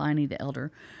name, Pliny the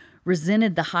Elder,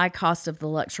 resented the high cost of the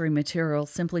luxury material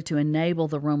simply to enable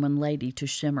the Roman lady to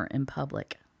shimmer in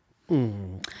public.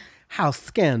 How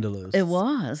scandalous. It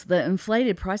was. The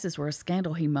inflated prices were a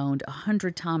scandal, he moaned,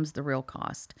 100 times the real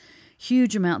cost.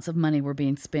 Huge amounts of money were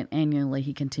being spent annually,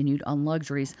 he continued, on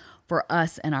luxuries for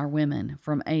us and our women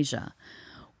from Asia,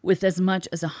 with as much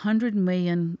as 100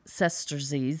 million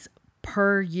sesterces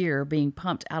per year being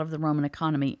pumped out of the Roman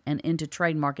economy and into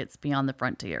trade markets beyond the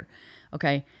frontier.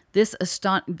 Okay,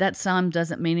 that sum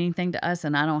doesn't mean anything to us,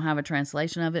 and I don't have a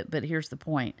translation of it, but here's the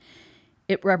point.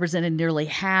 It represented nearly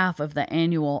half of the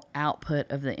annual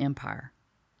output of the empire.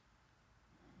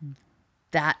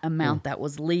 That amount that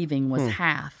was leaving was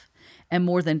half, and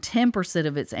more than 10%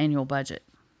 of its annual budget.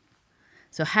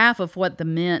 So half of what the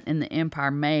mint in the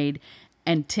empire made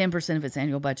and 10% of its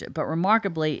annual budget. But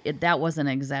remarkably, that wasn't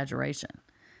an exaggeration.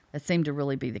 That seemed to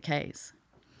really be the case.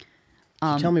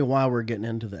 So tell me why we're getting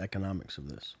into the economics of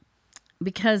this.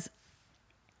 Because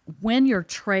when you're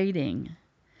trading,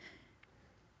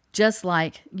 just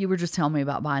like you were just telling me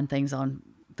about buying things on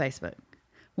Facebook,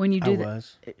 when you do that,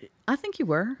 I think you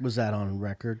were. Was that on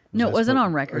record? No, it wasn't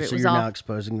on record. So It was you're off. now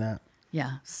exposing that?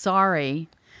 Yeah, sorry.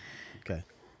 Okay.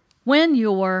 When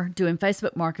you're doing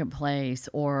Facebook Marketplace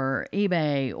or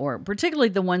eBay, or particularly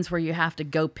the ones where you have to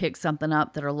go pick something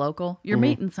up that are local, you're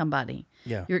meeting somebody.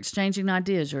 Yeah. You're exchanging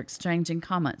ideas. You're exchanging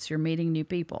comments. You're meeting new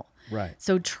people. Right.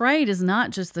 So trade is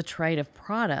not just the trade of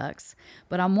products,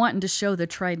 but I'm wanting to show the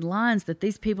trade lines that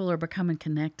these people are becoming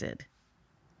connected.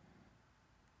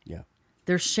 Yeah.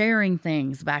 They're sharing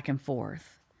things back and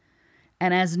forth.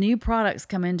 And as new products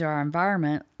come into our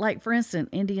environment, like for instance,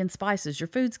 Indian spices, your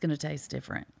food's going to taste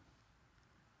different.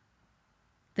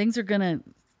 Things are going to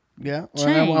Yeah. Well,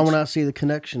 change. I want to see the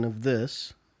connection of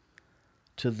this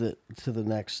to the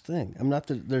next thing.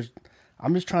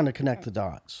 I'm just trying to connect the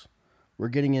dots. We're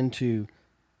getting into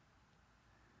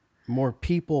more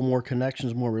people, more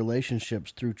connections, more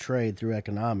relationships through trade, through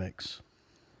economics.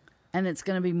 And it's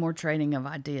going to be more trading of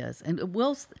ideas. And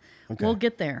we'll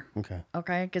get there. Okay.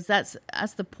 Okay? Because that's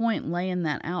the point, laying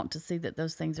that out to see that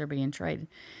those things are being traded.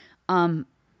 And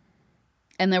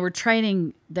they were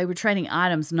trading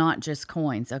items, not just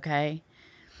coins, okay?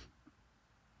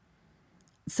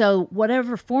 So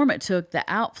whatever form it took, the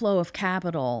outflow of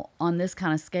capital on this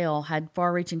kind of scale had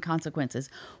far-reaching consequences.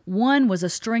 One was a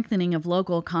strengthening of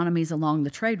local economies along the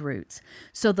trade routes.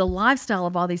 So the lifestyle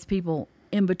of all these people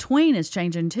in between is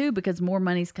changing too, because more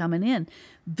money's coming in.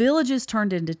 Villages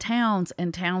turned into towns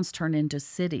and towns turned into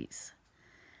cities.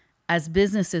 As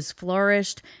businesses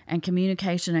flourished and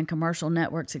communication and commercial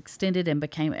networks extended and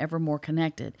became ever more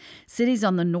connected, cities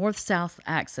on the north-south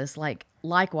axis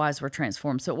likewise were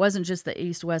transformed. So it wasn't just the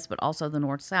east-west, but also the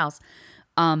north-south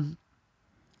that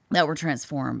were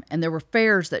transformed. And there were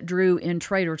fairs that drew in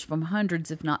traders from hundreds,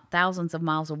 if not thousands of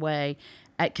miles away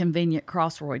at convenient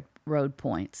crossroad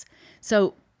points.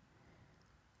 So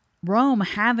Rome,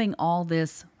 having all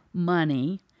this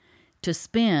money to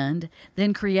spend,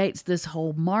 then creates this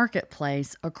whole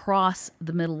marketplace across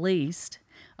the Middle East,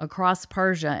 across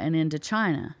Persia, and into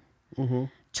China. Mm-hmm.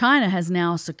 China has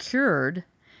now secured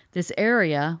this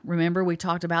area. Remember, we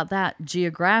talked about that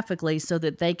geographically, so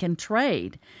that they can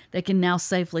trade. They can now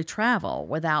safely travel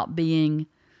without being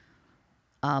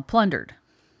plundered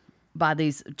by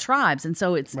these tribes. And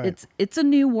so it's a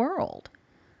new world.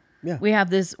 Yeah. We have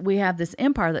this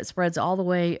empire that spreads all the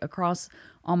way across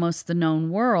almost the known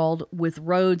world, with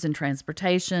roads and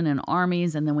transportation and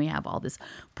armies, and then we have all this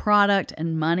product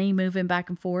and money moving back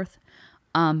and forth.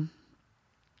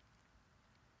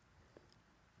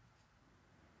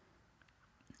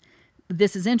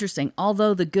 This is interesting.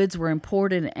 Although the goods were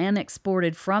imported and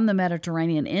exported from the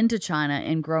Mediterranean into China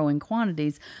in growing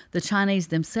quantities, the Chinese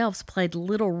themselves played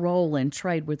little role in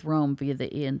trade with Rome via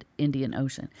the Indian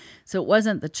Ocean. So it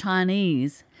wasn't the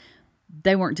Chinese.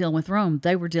 They weren't dealing with Rome.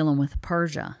 They were dealing with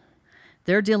Persia.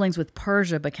 Their dealings with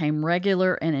Persia became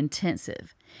regular and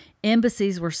intensive.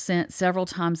 Embassies were sent several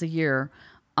times a year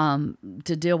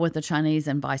to deal with the Chinese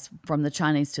and from the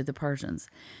Chinese to the Persians.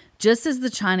 Just as the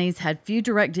Chinese had few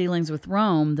direct dealings with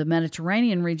Rome, the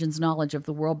Mediterranean region's knowledge of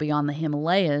the world beyond the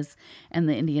Himalayas and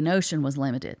the Indian Ocean was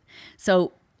limited.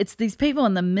 So it's these people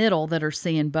in the middle that are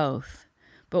seeing both.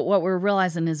 But what we're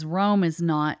realizing is Rome is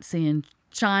not seeing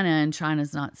China and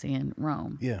China's not seeing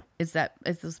Rome. Yeah. It's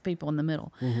those people in the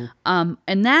middle. Mm-hmm.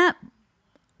 And that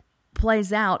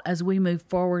plays out as we move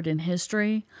forward in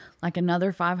history, like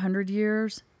another 500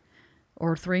 years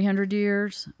or 300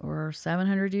 years or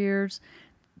 700 years.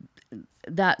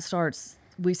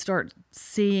 We start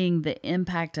seeing the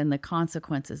impact and the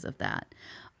consequences of that.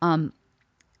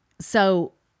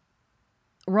 So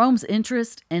Rome's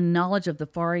interest and knowledge of the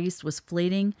Far East was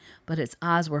fleeting, but its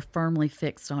eyes were firmly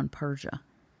fixed on Persia.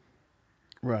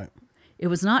 Right. It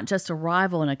was not just a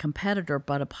rival and a competitor,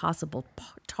 but a possible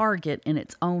target in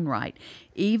its own right.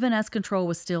 Even as control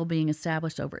was still being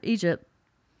established over Egypt,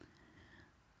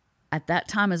 at that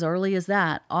time, as early as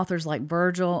that, authors like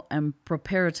Virgil and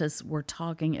Propertus were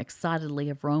talking excitedly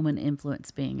of Roman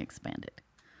influence being expanded.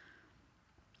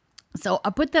 So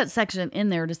I put that section in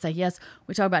there to say, yes,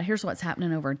 we talk about here's what's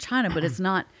happening over in China, but it's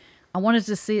not, I wanted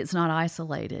to see it's not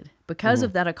isolated. Because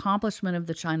of that accomplishment of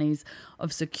the Chinese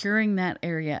of securing that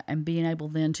area and being able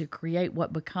then to create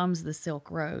what becomes the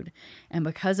Silk Road, and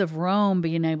because of Rome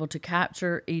being able to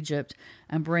capture Egypt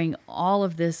and bring all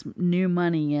of this new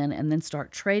money in and then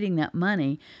start trading that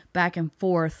money back and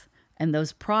forth and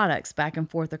those products back and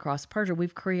forth across Persia,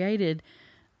 we've created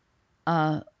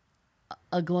a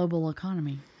global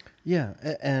economy. Yeah.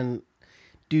 And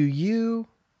do you,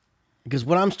 because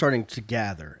what I'm starting to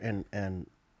gather, and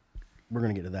we're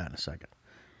going to get to that in a second.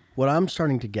 What I'm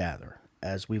starting to gather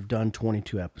as we've done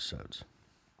 22 episodes,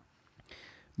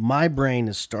 my brain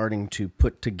is starting to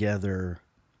put together,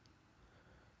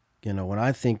 when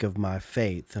I think of my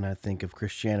faith and I think of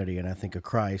Christianity and I think of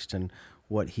Christ and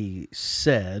what he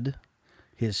said,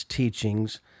 his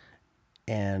teachings,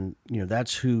 and,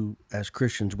 that's who, as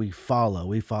Christians, we follow.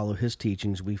 We follow his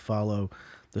teachings. We follow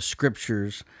the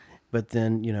scriptures. But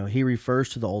then, he refers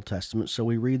to the Old Testament. So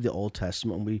we read the Old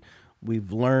Testament. And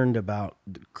we've learned about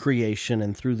creation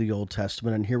and through the Old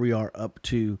Testament. And here we are up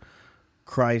to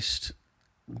Christ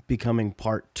becoming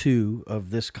part 2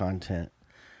 of this content.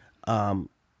 I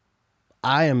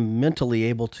am mentally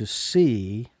able to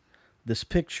see this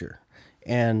picture.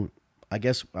 And I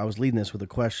guess I was leading this with a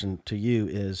question to you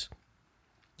is,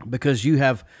 because you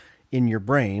have in your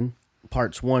brain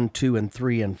parts 1, 2, and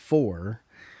 3, and 4,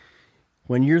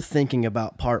 when you're thinking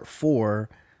about part 4,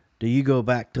 do you go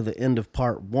back to the end of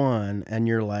part 1 and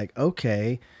you're like,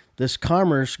 okay, this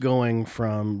commerce going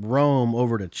from Rome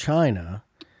over to China,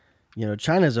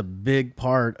 China is a big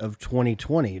part of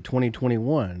 2020,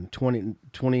 2021,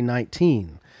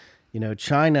 2019.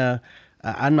 China,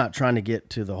 I'm not trying to get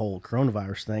to the whole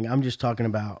coronavirus thing. I'm just talking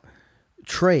about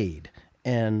trade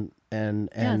and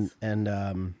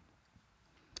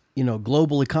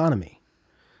global economy.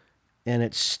 And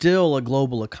it's still a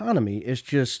global economy. It's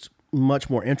just much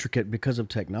more intricate because of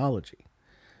technology.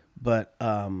 But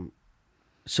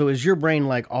so is your brain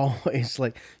like always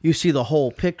like you see the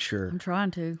whole picture? I'm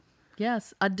trying to.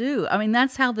 Yes, I do. I mean,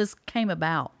 that's how this came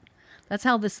about. That's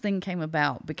how this thing came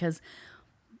about, because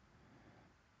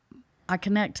I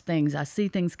connect things. I see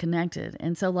things connected.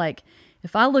 And so, like,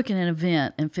 if I look at an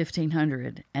event in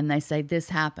 1500 and they say this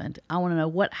happened, I want to know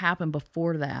what happened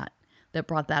before that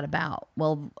brought that about.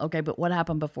 Well, okay, but what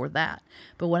happened before that?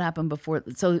 But what happened before?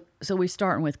 So we're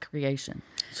starting with creation.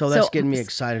 So that's getting me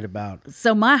excited about.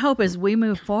 So my hope as we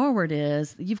move forward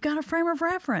is you've got a frame of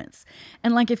reference.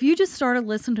 And like if you just started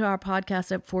listening to our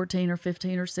podcast at 14 or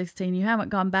 15 or 16, you haven't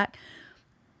gone back.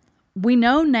 We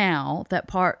know now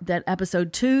that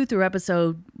episode 2 through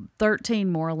episode 13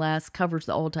 more or less covers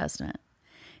the Old Testament.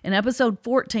 In episode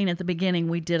 14 at the beginning,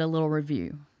 we did a little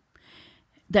review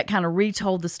that kind of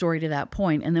retold the story to that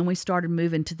point. And then we started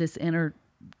moving to this in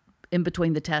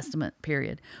between the Testament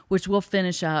period, which we'll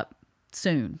finish up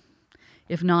soon.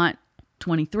 If not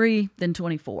 23, then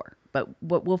 24. But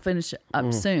we'll finish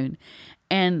up soon.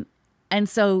 And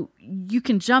so you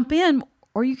can jump in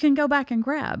or you can go back and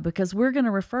grab, because we're going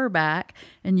to refer back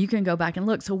and you can go back and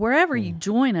look. So wherever you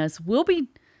join us, we'll be...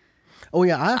 Oh,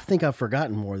 yeah, I think I've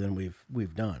forgotten more than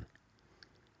we've done.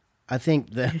 I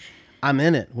think that... I'm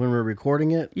in it when we're recording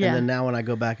it. Yeah. And then now when I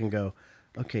go back and go,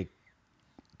 okay,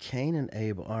 Cain and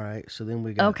Abel. All right. So then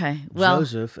we got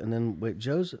Joseph, and then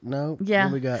Joseph. No. Yeah.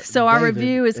 Then we got so David our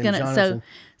review is going to,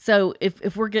 so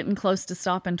if we're getting close to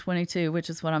stopping 22, which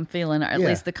is what I'm feeling, or at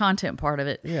least the content part of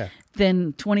it. Yeah.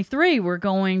 Then 23, we're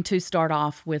going to start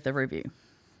off with a review.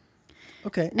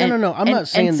 Okay. No. I'm not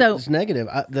saying it's negative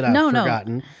that I've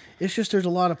forgotten. No. It's just there's a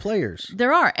lot of players.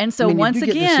 There are. And so once if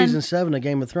you again... get to season 7 of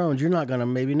Game of Thrones, you're not going to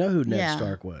maybe know who Ned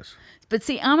Stark was. But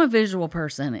see, I'm a visual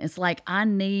person. It's like I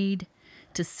need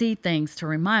to see things to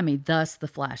remind me, thus the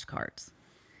flashcards.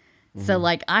 Mm-hmm. So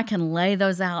like I can lay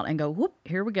those out and go, whoop,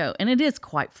 here we go. And it is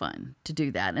quite fun to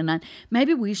do that. And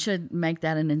maybe we should make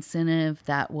that an incentive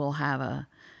that we'll have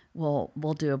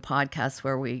we'll do a podcast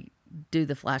where we do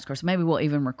the flashcards. Maybe we'll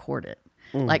even record it.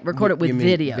 Like record it with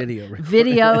video.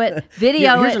 Video it.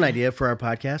 Here's an idea for our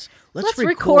podcast. Let's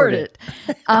record it.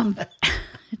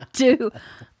 Do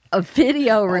a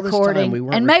video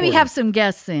recording and maybe have some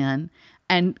guests in,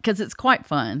 and because it's quite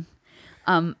fun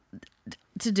to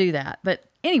do that. But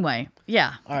anyway,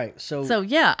 yeah. All right. So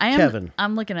yeah, I am. Kevin.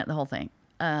 I'm looking at the whole thing.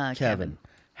 Kevin.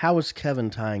 How is Kevin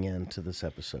tying into this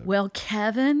episode? Well,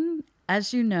 Kevin,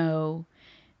 as you know,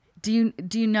 do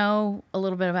you know a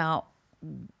little bit about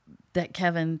that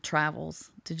Kevin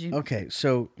travels? Did you? Okay,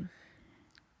 so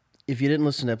if you didn't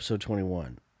listen to episode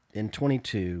 21, in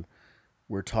 22,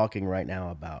 we're talking right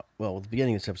now about, well, at the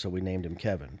beginning of this episode, we named him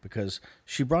Kevin because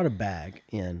she brought a bag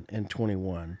in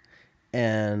 21,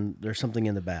 and there's something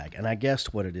in the bag, and I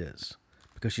guessed what it is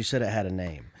because she said it had a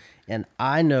name. And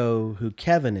I know who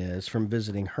Kevin is from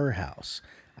visiting her house.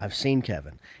 I've seen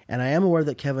Kevin, and I am aware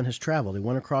that Kevin has traveled. He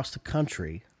went across the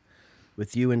country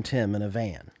with you and Tim in a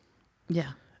van.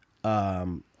 Yeah.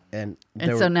 So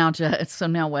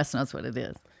now Wes knows what it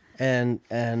is. And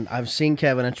I've seen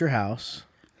Kevin at your house,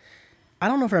 I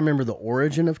don't know if I remember the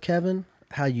origin of Kevin,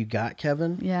 how you got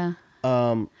Kevin. Yeah.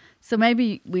 So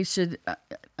maybe we should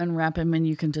unwrap him and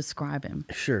you can describe him.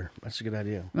 Sure, that's a good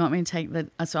idea. You want me to take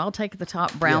so I'll take the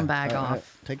top brown bag all off. right.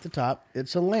 Take the top.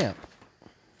 It's a lamp.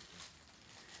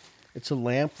 It's a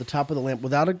lamp. The top of the lamp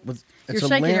it's You're a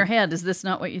shaking lamp. your head. Is this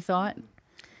not what you thought?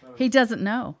 He doesn't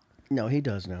know. No, he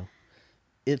does know.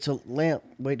 It's a lamp.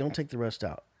 Wait, don't take the rest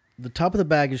out. The top of the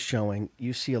bag is showing.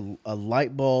 You see a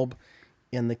light bulb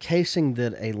in the casing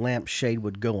that a lamp shade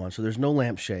would go on. So there's no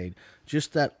lamp shade,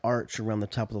 just that arch around the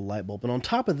top of the light bulb. And on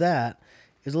top of that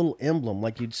is a little emblem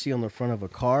like you'd see on the front of a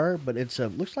car, but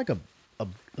looks like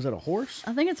is that a horse?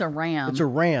 I think it's a ram. It's a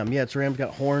ram. Yeah, it's a ram. It's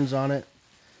got horns on it.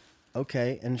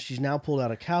 Okay, and she's now pulled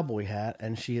out a cowboy hat,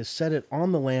 and she has set it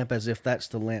on the lamp as if that's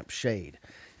the lamp shade.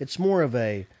 It's more of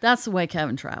That's the way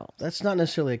Kevin travels. that's not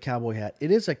necessarily a cowboy hat. It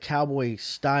is a cowboy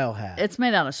style hat. It's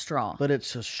made out of straw. But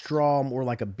it's a straw, more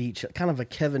like a beach, kind of a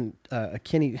Kevin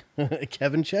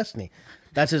Chesney.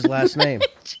 That's his last name.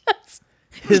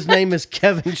 His name is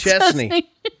Kevin Chesney.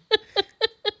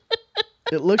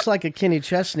 It looks like a Kenny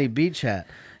Chesney beach hat.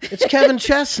 It's Kevin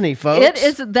Chesney,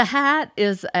 folks. The hat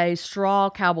is a straw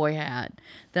cowboy hat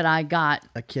that I got.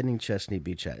 A Kenny Chesney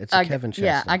beach hat. It's a Kevin Chesney.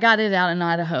 Yeah, I got it out in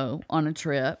Idaho on a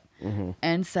trip. Mm-hmm.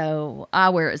 And so I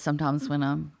wear it sometimes when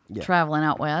I'm traveling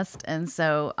out west. And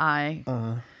so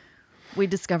we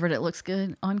discovered it looks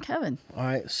good on Kevin. All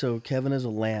right, so Kevin is a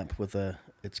lamp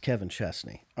it's Kevin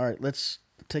Chesney. All right, let's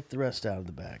take the rest out of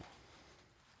the bag.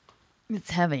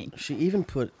 It's heavy. She even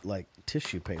put like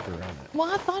tissue paper on it.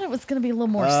 Well, I thought it was going to be a little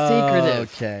more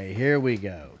secretive. Okay, here we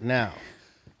go. Now,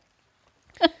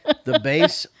 the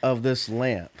base of this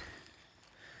lamp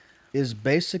is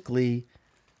basically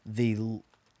the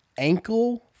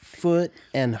ankle, foot,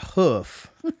 and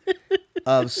hoof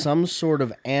of some sort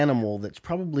of animal that's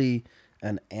probably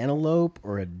an antelope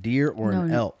or a deer or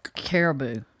an elk.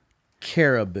 Caribou.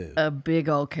 Caribou. A big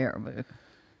old caribou.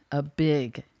 A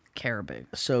big caribou.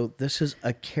 So this is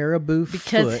a caribou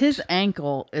because foot. his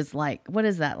ankle is like, what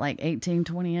is that, like 18,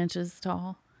 20 inches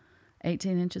tall?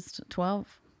 18 inches,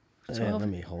 12? Yeah, let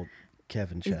me hold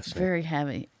Kevin Chesney. It's very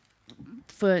heavy.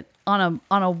 Foot on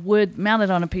a wood, mounted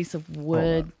on a piece of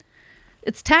wood.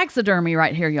 It's taxidermy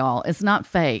right here, y'all. It's not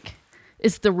fake.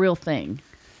 It's the real thing.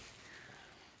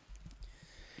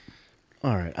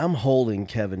 All right, I'm holding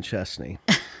Kevin Chesney.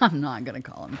 I'm not going to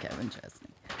call him Kevin Chesney.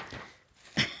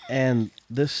 And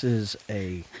this is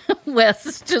a Wes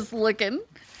is just looking.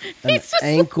 an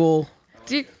ankle.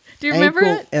 Do you remember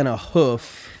ankle it? And a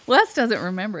hoof. Wes doesn't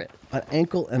remember it. An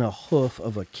ankle and a hoof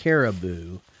of a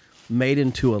caribou made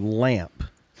into a lamp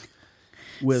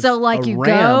with So, like, a you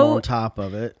ram go on top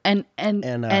of it and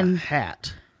a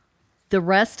hat. The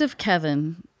rest of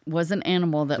Kevin was an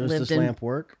animal that Does lived this in lamp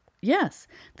work? Yes,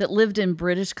 that lived in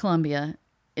British Columbia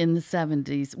in the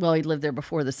 70s. Well, he lived there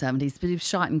before the 70s, but he was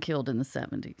shot and killed in the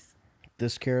 70s.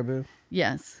 This caribou?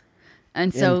 Yes.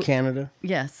 And so in Canada?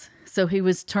 Yes. So he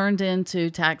was turned into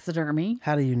taxidermy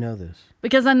How do you know this?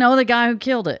 because I know the guy who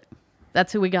killed it.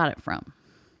 That's who we got it from.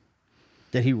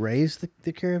 Did he raise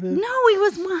the caribou? No, he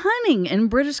was hunting in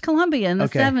British Columbia in the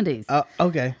 70s.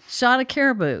 Okay. Shot a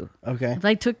caribou. Okay.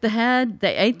 They took the head,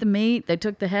 they ate the meat, they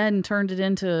took the head and turned it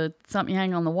into something you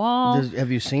hang on the wall.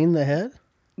 Have you seen the head?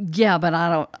 Yeah, but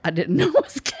I didn't know it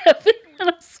was Kevin when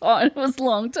I saw it. It was a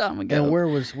long time ago. And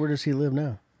where does he live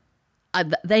now?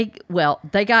 They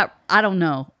got, I don't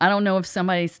know. I don't know if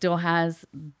somebody still has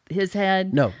his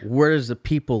head. No, where does the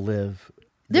people live?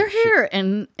 They're here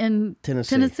in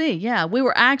Tennessee. Yeah, we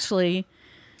were actually.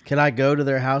 Can I go to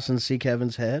their house and see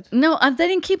Kevin's head? No, they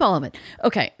didn't keep all of it.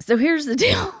 Okay, so here's the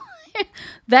deal.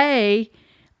 They,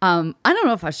 I don't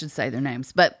know if I should say their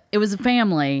names, but it was a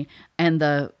family, and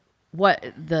the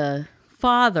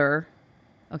father.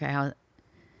 Okay,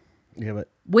 Yeah, but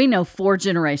we know 4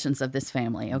 generations of this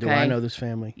family. Okay, do I know this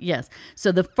family? Yes.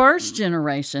 So the first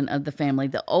generation of the family,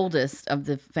 the oldest of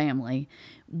the family,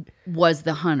 was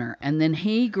the hunter. And then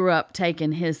he grew up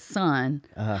taking his son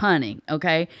hunting.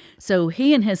 Okay. So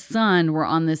he and his son were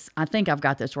on this, I think I've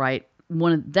got this right.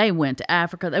 They went to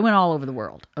Africa. They went all over the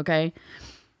world. Okay.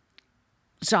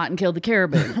 Shot and killed the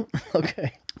caribou.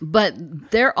 Okay.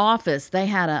 But their office, they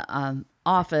had a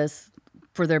office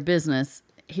for their business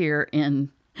here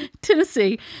in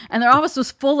Tennessee, and their office was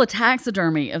full of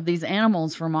taxidermy of these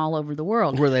animals from all over the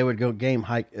world. Where they would go big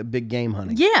game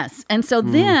hunting. Yes, and so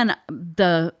then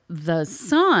the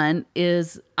son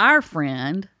is our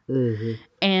friend,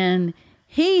 and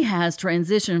he has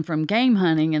transitioned from game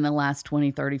hunting in the last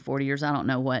 20, 30, 40 years, I don't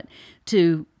know what,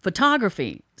 to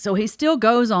photography. So he still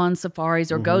goes on safaris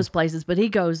or goes places, but he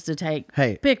goes to take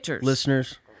pictures.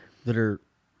 Listeners that are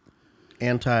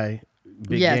anti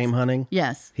big Yes. game hunting.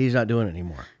 Yes. He's not doing it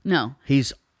anymore. No.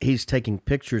 He's taking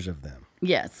pictures of them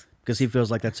Yes. because he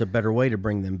feels like that's a better way to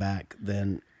bring them back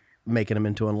than making them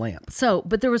into a lamp. So,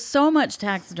 but there was so much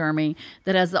taxidermy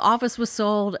that as the office was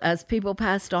sold, as people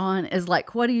passed on, is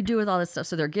like, what do you do with all this stuff?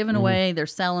 So they're giving away, they're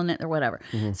selling it, or whatever.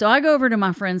 So I go over to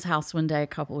my friend's house one day,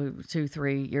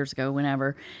 2-3 years ago,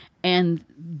 whenever, and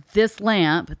this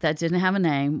lamp that didn't have a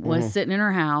name was sitting in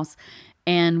her house.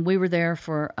 And we were there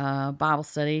for a Bible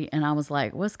study, and I was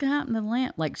like, what's going to happen to the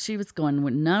lamp? Like, she was going,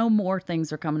 well, no more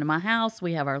things are coming to my house.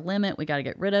 We have our limit. We got to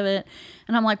get rid of it.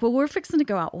 And I'm like, well, we're fixing to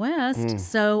go out west,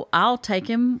 so I'll take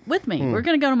him with me. We're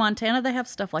going to go to Montana. They have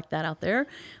stuff like that out there.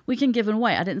 We can give it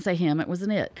away. I didn't say him. It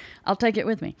wasn't it. I'll take it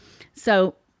with me.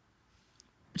 So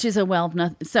she said, well,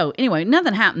 nothing. So anyway,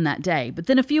 nothing happened that day. But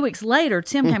then a few weeks later,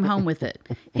 Tim came home with it.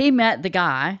 He met the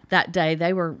guy that day.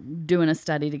 They were doing a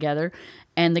study together.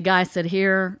 And the guy said,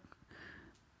 here,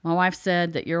 my wife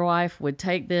said that your wife would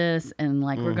take this and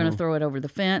like, we're going to throw it over the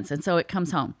fence. And so it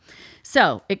comes home.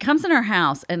 So it comes in our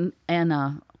house and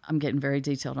I'm getting very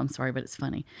detailed. I'm sorry, but it's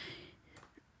funny.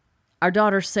 Our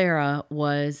daughter, Sarah,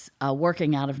 was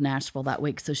working out of Nashville that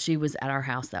week. So she was at our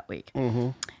house that week.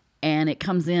 And it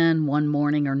comes in one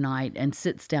morning or night and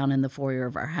sits down in the foyer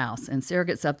of our house. And Sarah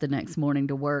gets up the next morning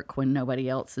to work when nobody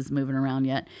else is moving around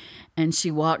yet. And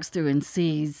she walks through and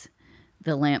sees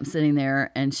the lamp sitting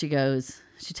there. And she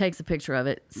takes a picture of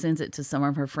it, sends it to some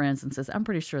of her friends and says, I'm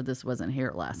pretty sure this wasn't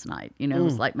here last night. You know, it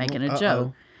was like making a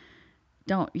joke. It's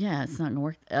not going to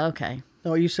work. Okay.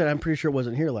 No, you said, I'm pretty sure it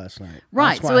wasn't here last night.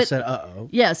 Right. That's why I said, uh-oh.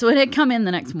 Yeah, so it had come in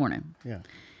the next morning. Yeah.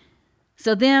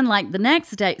 So then, like, the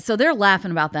next day, so they're laughing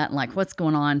about that and like, what's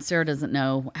going on? Sarah doesn't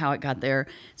know how it got there.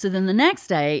 So then the next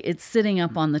day, it's sitting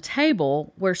up on the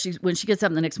table where when she gets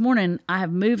up the next morning, I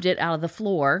have moved it out of the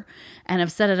floor and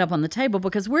have set it up on the table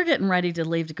because we're getting ready to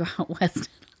leave to go out west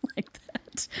like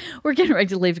that. We're getting ready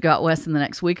to leave to go out west in the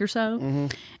next week or so.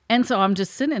 And so I'm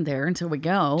just sitting there until we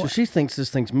go. So she thinks this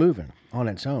thing's moving on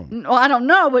its own. Well, I don't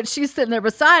know, but she's sitting there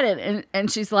beside it and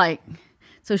she's like...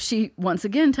 So she once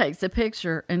again takes a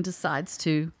picture and decides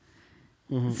to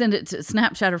send it to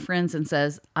Snapchat her friends and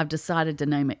says, I've decided to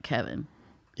name it Kevin.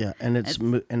 Yeah, and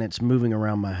it's moving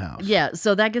around my house. Yeah,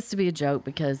 so that gets to be a joke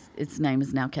because its name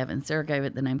is now Kevin. Sarah gave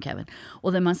it the name Kevin.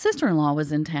 Well, then my sister-in-law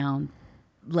was in town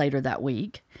later that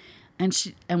week, and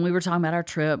we were talking about our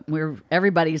trip.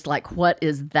 Everybody's like, what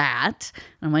is that?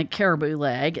 And I'm like, caribou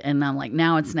leg. And I'm like,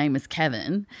 now its name is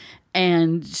Kevin.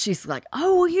 And she's like,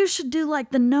 oh, well, you should do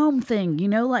like the gnome thing, you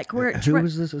know, like where Who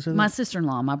was this? My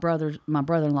sister-in-law, my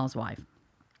brother-in-law's wife.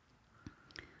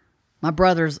 My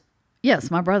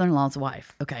brother-in-law's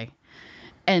wife. Okay.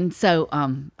 And so,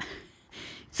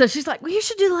 so she's like, well, you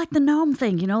should do like the gnome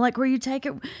thing, you know, like where you take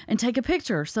it and take a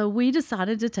picture. So we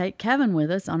decided to take Kevin with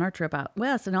us on our trip out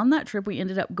west. And on that trip, we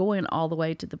ended up going all the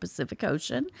way to the Pacific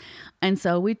Ocean. And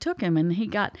so we took him and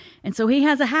so he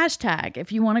has a hashtag.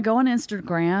 If you want to go on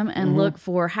Instagram and look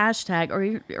for hashtag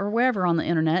or wherever on the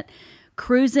internet,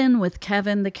 Cruising with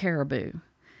Kevin the Caribou.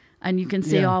 And you can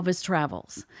see all of his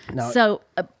travels. So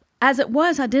as it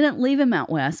was, I didn't leave him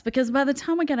out west because by the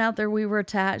time we got out there, we were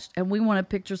attached and we wanted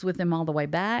pictures with him all the way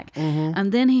back.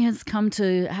 And then he has come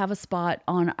to have a spot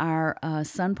on our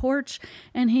sun porch,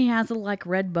 and he has a like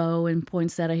red bow and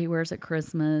poinsettia he wears at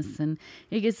Christmas, and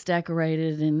he gets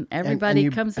decorated, and everybody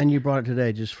comes. And you brought it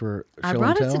today just for show I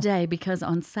brought and it tell? today because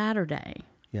on Sunday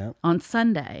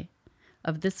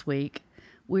of this week,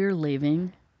 we're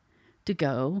leaving to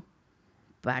go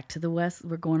back to the west.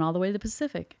 We're going all the way to the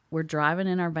Pacific. We're driving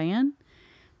in our van,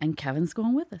 and Kevin's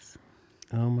going with us.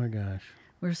 Oh my gosh.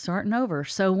 We're starting over.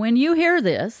 So when you hear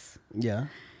this,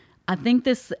 I think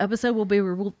this episode will be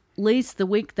released the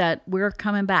week that we're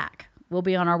coming back. We'll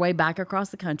be on our way back across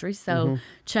the country. So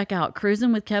check out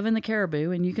Cruising with Kevin the Caribou,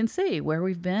 and you can see where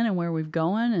we've been and where we've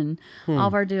going and all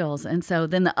of our deals. And so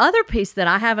then the other piece that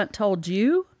I haven't told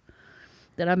you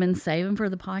that I've been saving for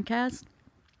the podcast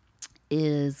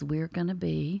is we're going to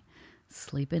be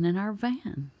sleeping in our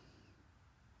van.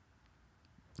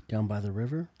 Down by the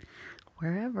river?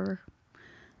 Wherever.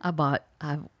 I've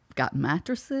got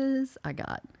mattresses. I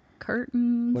got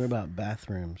curtains. What about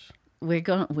bathrooms?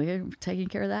 We're taking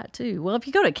care of that too. Well, if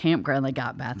you go to a campground, they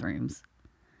got bathrooms.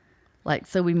 Like,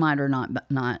 so we might or not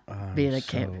be at a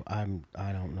camp. I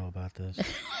don't know about this.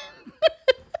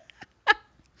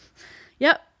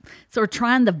 Yep. So we're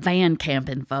trying the van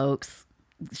camping, folks.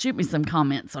 Shoot me some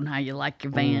comments on how you like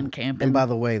your van camping. And by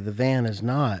the way, the van is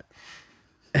not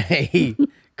a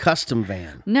custom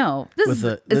van. No, it's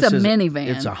a minivan.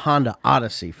 It's a Honda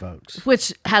Odyssey, folks.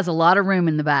 Which has a lot of room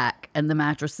in the back, and the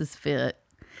mattresses fit.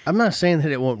 I'm not saying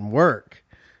that it won't work,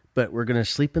 but we're going to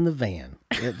sleep in the van.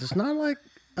 It's not like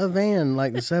a van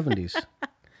like the 70s.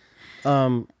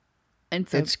 And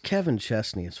so It's Kevin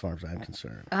Chesney, as far as I'm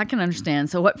concerned. I can understand.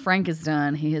 So what Frank has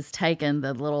done, he has taken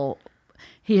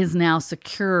he has now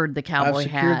secured the cowboy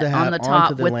secured hat, the hat on the onto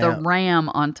top the with the lamp. ram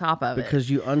on top of it. Because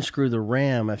you unscrew the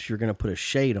ram if you're going to put a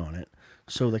shade on it.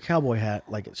 So the cowboy hat,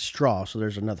 like it's straw, so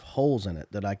there's enough holes in it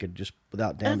that I could just,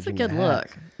 without That's a damaging good the hat,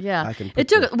 look. Yeah. I can It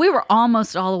took we were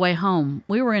almost all the way home.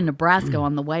 We were in Nebraska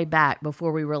on the way back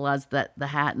before we realized that the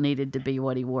hat needed to be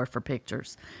what he wore for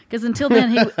pictures. Because until then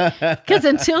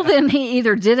he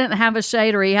either didn't have a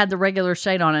shade or he had the regular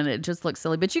shade on and it just looked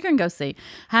silly. But you can go see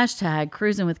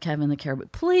 #Cruising with Kevin the Caribou.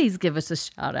 Please give us a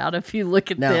shout out if you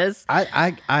look at Now, this.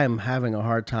 I am having a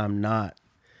hard time not,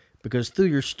 because through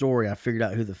your story, I figured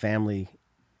out who the family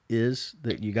is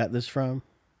that you got this from.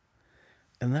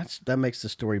 And that makes the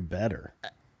story better.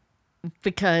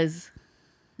 Because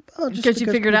Just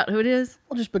you figured out who it is?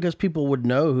 Well, just because people would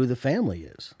know who the family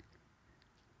is.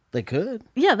 They could.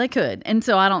 Yeah, they could. And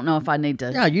so I don't know if I need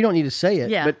to. Yeah, you don't need to say it.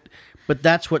 Yeah. But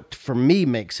that's what, for me,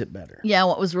 makes it better. Yeah,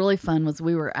 what was really fun was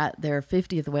we were at their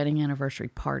 50th wedding anniversary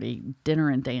party, dinner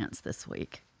and dance this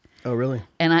week. Oh, really?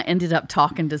 And I ended up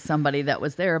talking to somebody that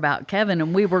was there about Kevin,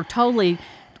 and we were talking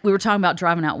about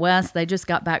driving out west. They just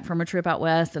got back from a trip out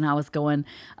west, and I was going,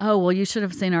 oh, well, you should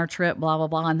have seen our trip, blah, blah,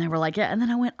 blah. And they were like, yeah. And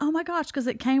then I went, oh, my gosh, because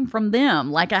it came from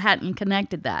them. Like I hadn't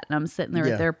connected that. And I'm sitting there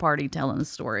Yeah. at their party telling the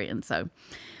story. And so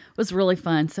it was really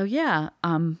fun. So, yeah,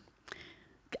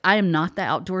 I am not the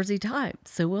outdoorsy type.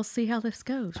 So we'll see how this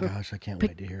goes. Gosh, I can't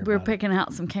wait to hear We're about it. picking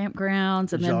out some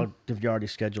campgrounds. And then, Have you already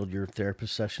scheduled your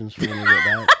therapist sessions for when you get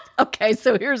back? okay,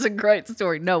 so here's a great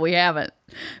story. No, we haven't.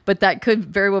 But that could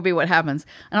very well be what happens.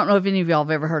 I don't know if any of y'all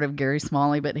have ever heard of Gary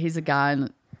Smalley, but he's a guy in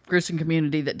the Christian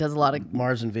community that does a lot of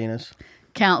Mars and Venus.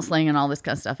 counseling and all this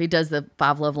kind of stuff. He does the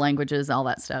 5 love languages, all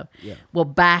that stuff. Yeah. Well,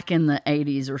 back in the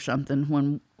 80s or something,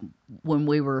 when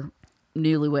we were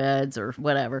newlyweds or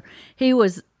whatever, he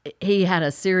had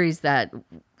a series that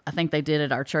I think they did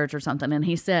at our church or something, and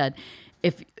he said,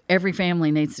 if every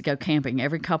family needs to go camping,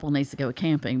 every couple needs to go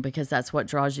camping, because that's what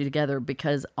draws you together,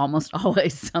 because almost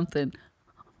always something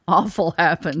awful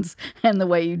happens, and the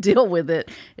way you deal with it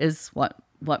is what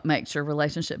makes your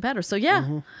relationship better. So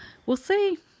yeah, we'll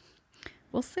see.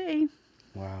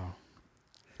 Wow.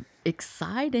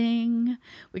 Exciting.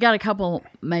 We got a couple,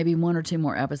 maybe 1 or 2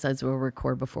 more episodes we'll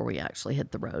record before we actually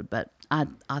hit the road, but I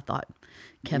thought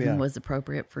Kevin was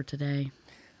appropriate for today.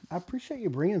 I appreciate you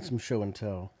bringing some show and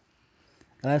tell.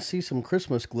 And I see some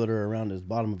Christmas glitter around his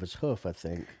bottom of his hoof, I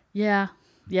think. Yeah.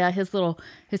 Yeah, his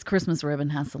Christmas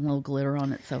ribbon has some little glitter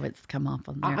on it, so it's come off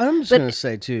on there. I'm just going to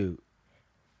say, too,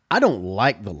 I don't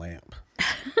like the lamp.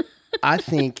 I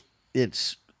think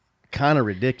it's kind of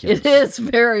ridiculous. It is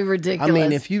very ridiculous. I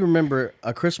mean, if you remember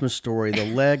A Christmas Story, the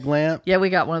leg lamp, yeah, we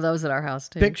got one of those at our house,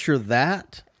 too. picture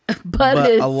that, but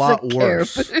it's a lot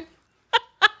worse. caribou.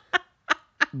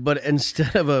 But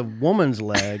instead of a woman's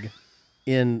leg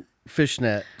in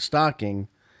fishnet stocking,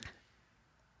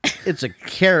 it's a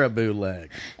caribou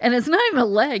leg. And it's not even a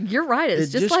leg. You're right.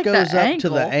 It's It just like goes the up ankle. to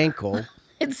the ankle,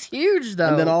 It's huge, though.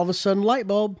 and then all of a sudden, light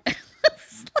bulb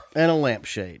and a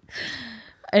lampshade.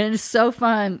 And it's so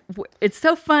fun. It's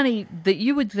so funny that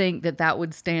you would think that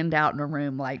would stand out in a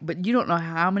room, but you don't know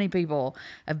how many people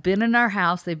have been in our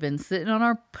house. They've been sitting on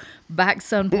our back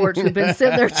sun porch. We've been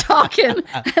sitting there talking,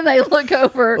 and they look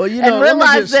over Well, you and know, let me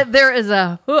realize just- that there is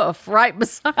a hoof right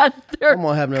beside their I'm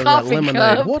gonna have none of that coffee lemonade.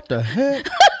 cup. What the heck?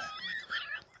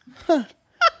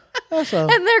 That's a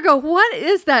And they go, "What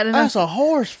is that?" And that's a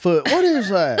horse foot. What is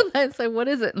that? I say, "What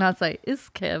is it?" And I say, "It's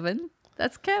Kevin.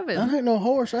 That's Kevin." That ain't no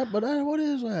horse. What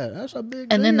is that? That's a big.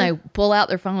 And then deer. they pull out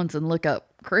their phones and look up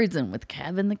Cruising with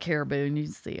Kevin the Caribou, and you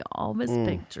see all of his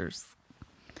pictures.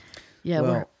 Yeah,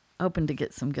 we're Well- hoping to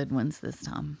get some good ones this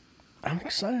time. I'm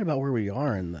excited about where we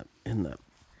are in the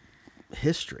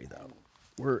history, though.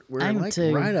 We're I am like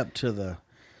too. right up to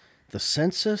the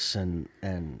census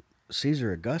and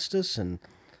Caesar Augustus and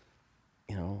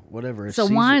whatever. So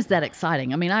why is that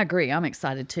exciting? I mean, I agree. I'm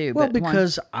excited too. Well, but why-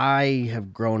 because I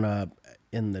have grown up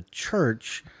in the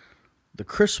church, the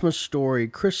Christmas story,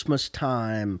 Christmas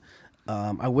time.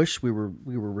 I wish we were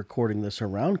recording this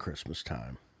around Christmas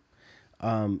time.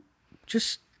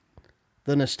 Just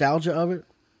the nostalgia of it,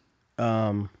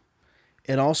 and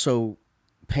also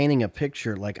painting a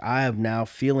picture. Like I am now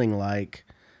feeling like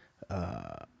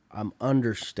I'm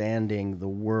understanding the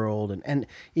world, and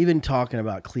even talking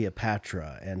about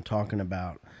Cleopatra and talking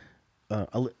about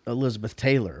Elizabeth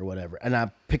Taylor or whatever. And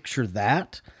I picture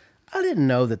that. I didn't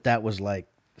know that was like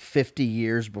 50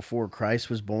 years before Christ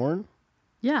was born.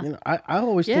 yeah, I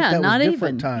always think yeah, that was not different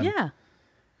even time. Yeah,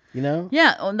 You know?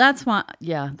 Yeah, well, that's why.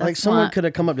 Yeah, that's Like someone why, could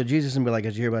have come up to Jesus and be like,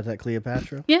 "Did you hear about that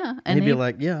Cleopatra?" Yeah, And he'd be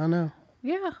like, "Yeah, I know.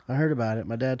 "Yeah, I heard about it.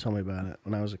 My dad told me about it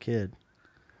when I was a kid."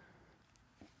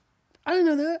 I didn't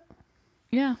know that.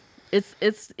 yeah."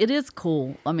 It is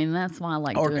cool. I mean, that's why I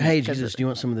like. Or, doing hey, it, 'cause Jesus, do you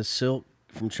want some of this silk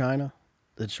from China?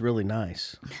 That's really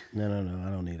nice. No, I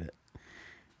don't need it.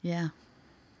 Yeah.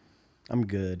 I'm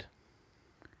good.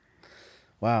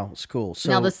 Wow, it's cool. So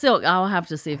Now the silk, I'll have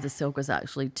to see if the silk was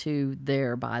actually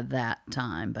there by that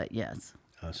time. But yes.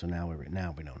 so now we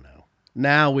don't know.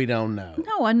 Now we don't know.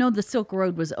 No, I know the Silk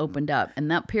Road was opened up,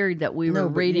 and that period that we were No,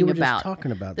 but reading you were just about,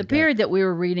 talking about the the guy. period that we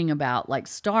were reading about, like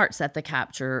starts at the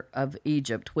capture of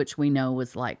Egypt, which we know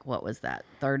was like, what was that,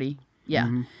 30? Yeah,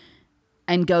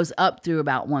 and goes up through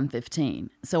about 115.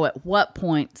 So at what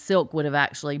point silk would have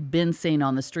actually been seen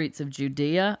on the streets of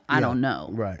Judea? I Yeah, don't know.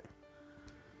 Right.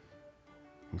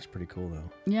 That's pretty cool,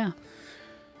 though. Yeah.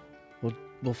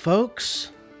 Well,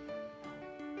 folks,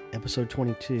 episode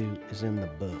 22 is in the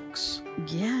books.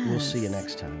 Yes. We'll see you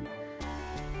next time.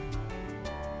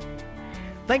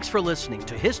 Thanks for listening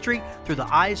to History Through the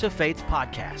Eyes of Faith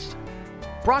podcast,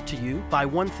 brought to you by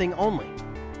One Thing Only.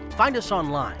 Find us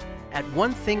online at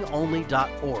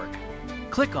onethingonly.org.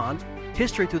 Click on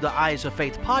History Through the Eyes of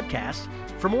Faith podcast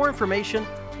for more information,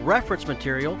 reference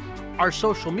material, our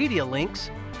social media links,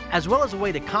 as well as a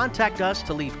way to contact us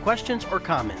to leave questions or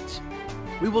comments.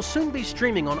 We will soon be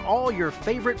streaming on all your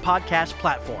favorite podcast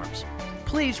platforms.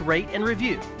 Please rate and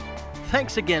review.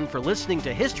 Thanks again for listening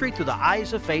to History Through the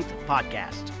Eyes of Faith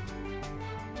podcast.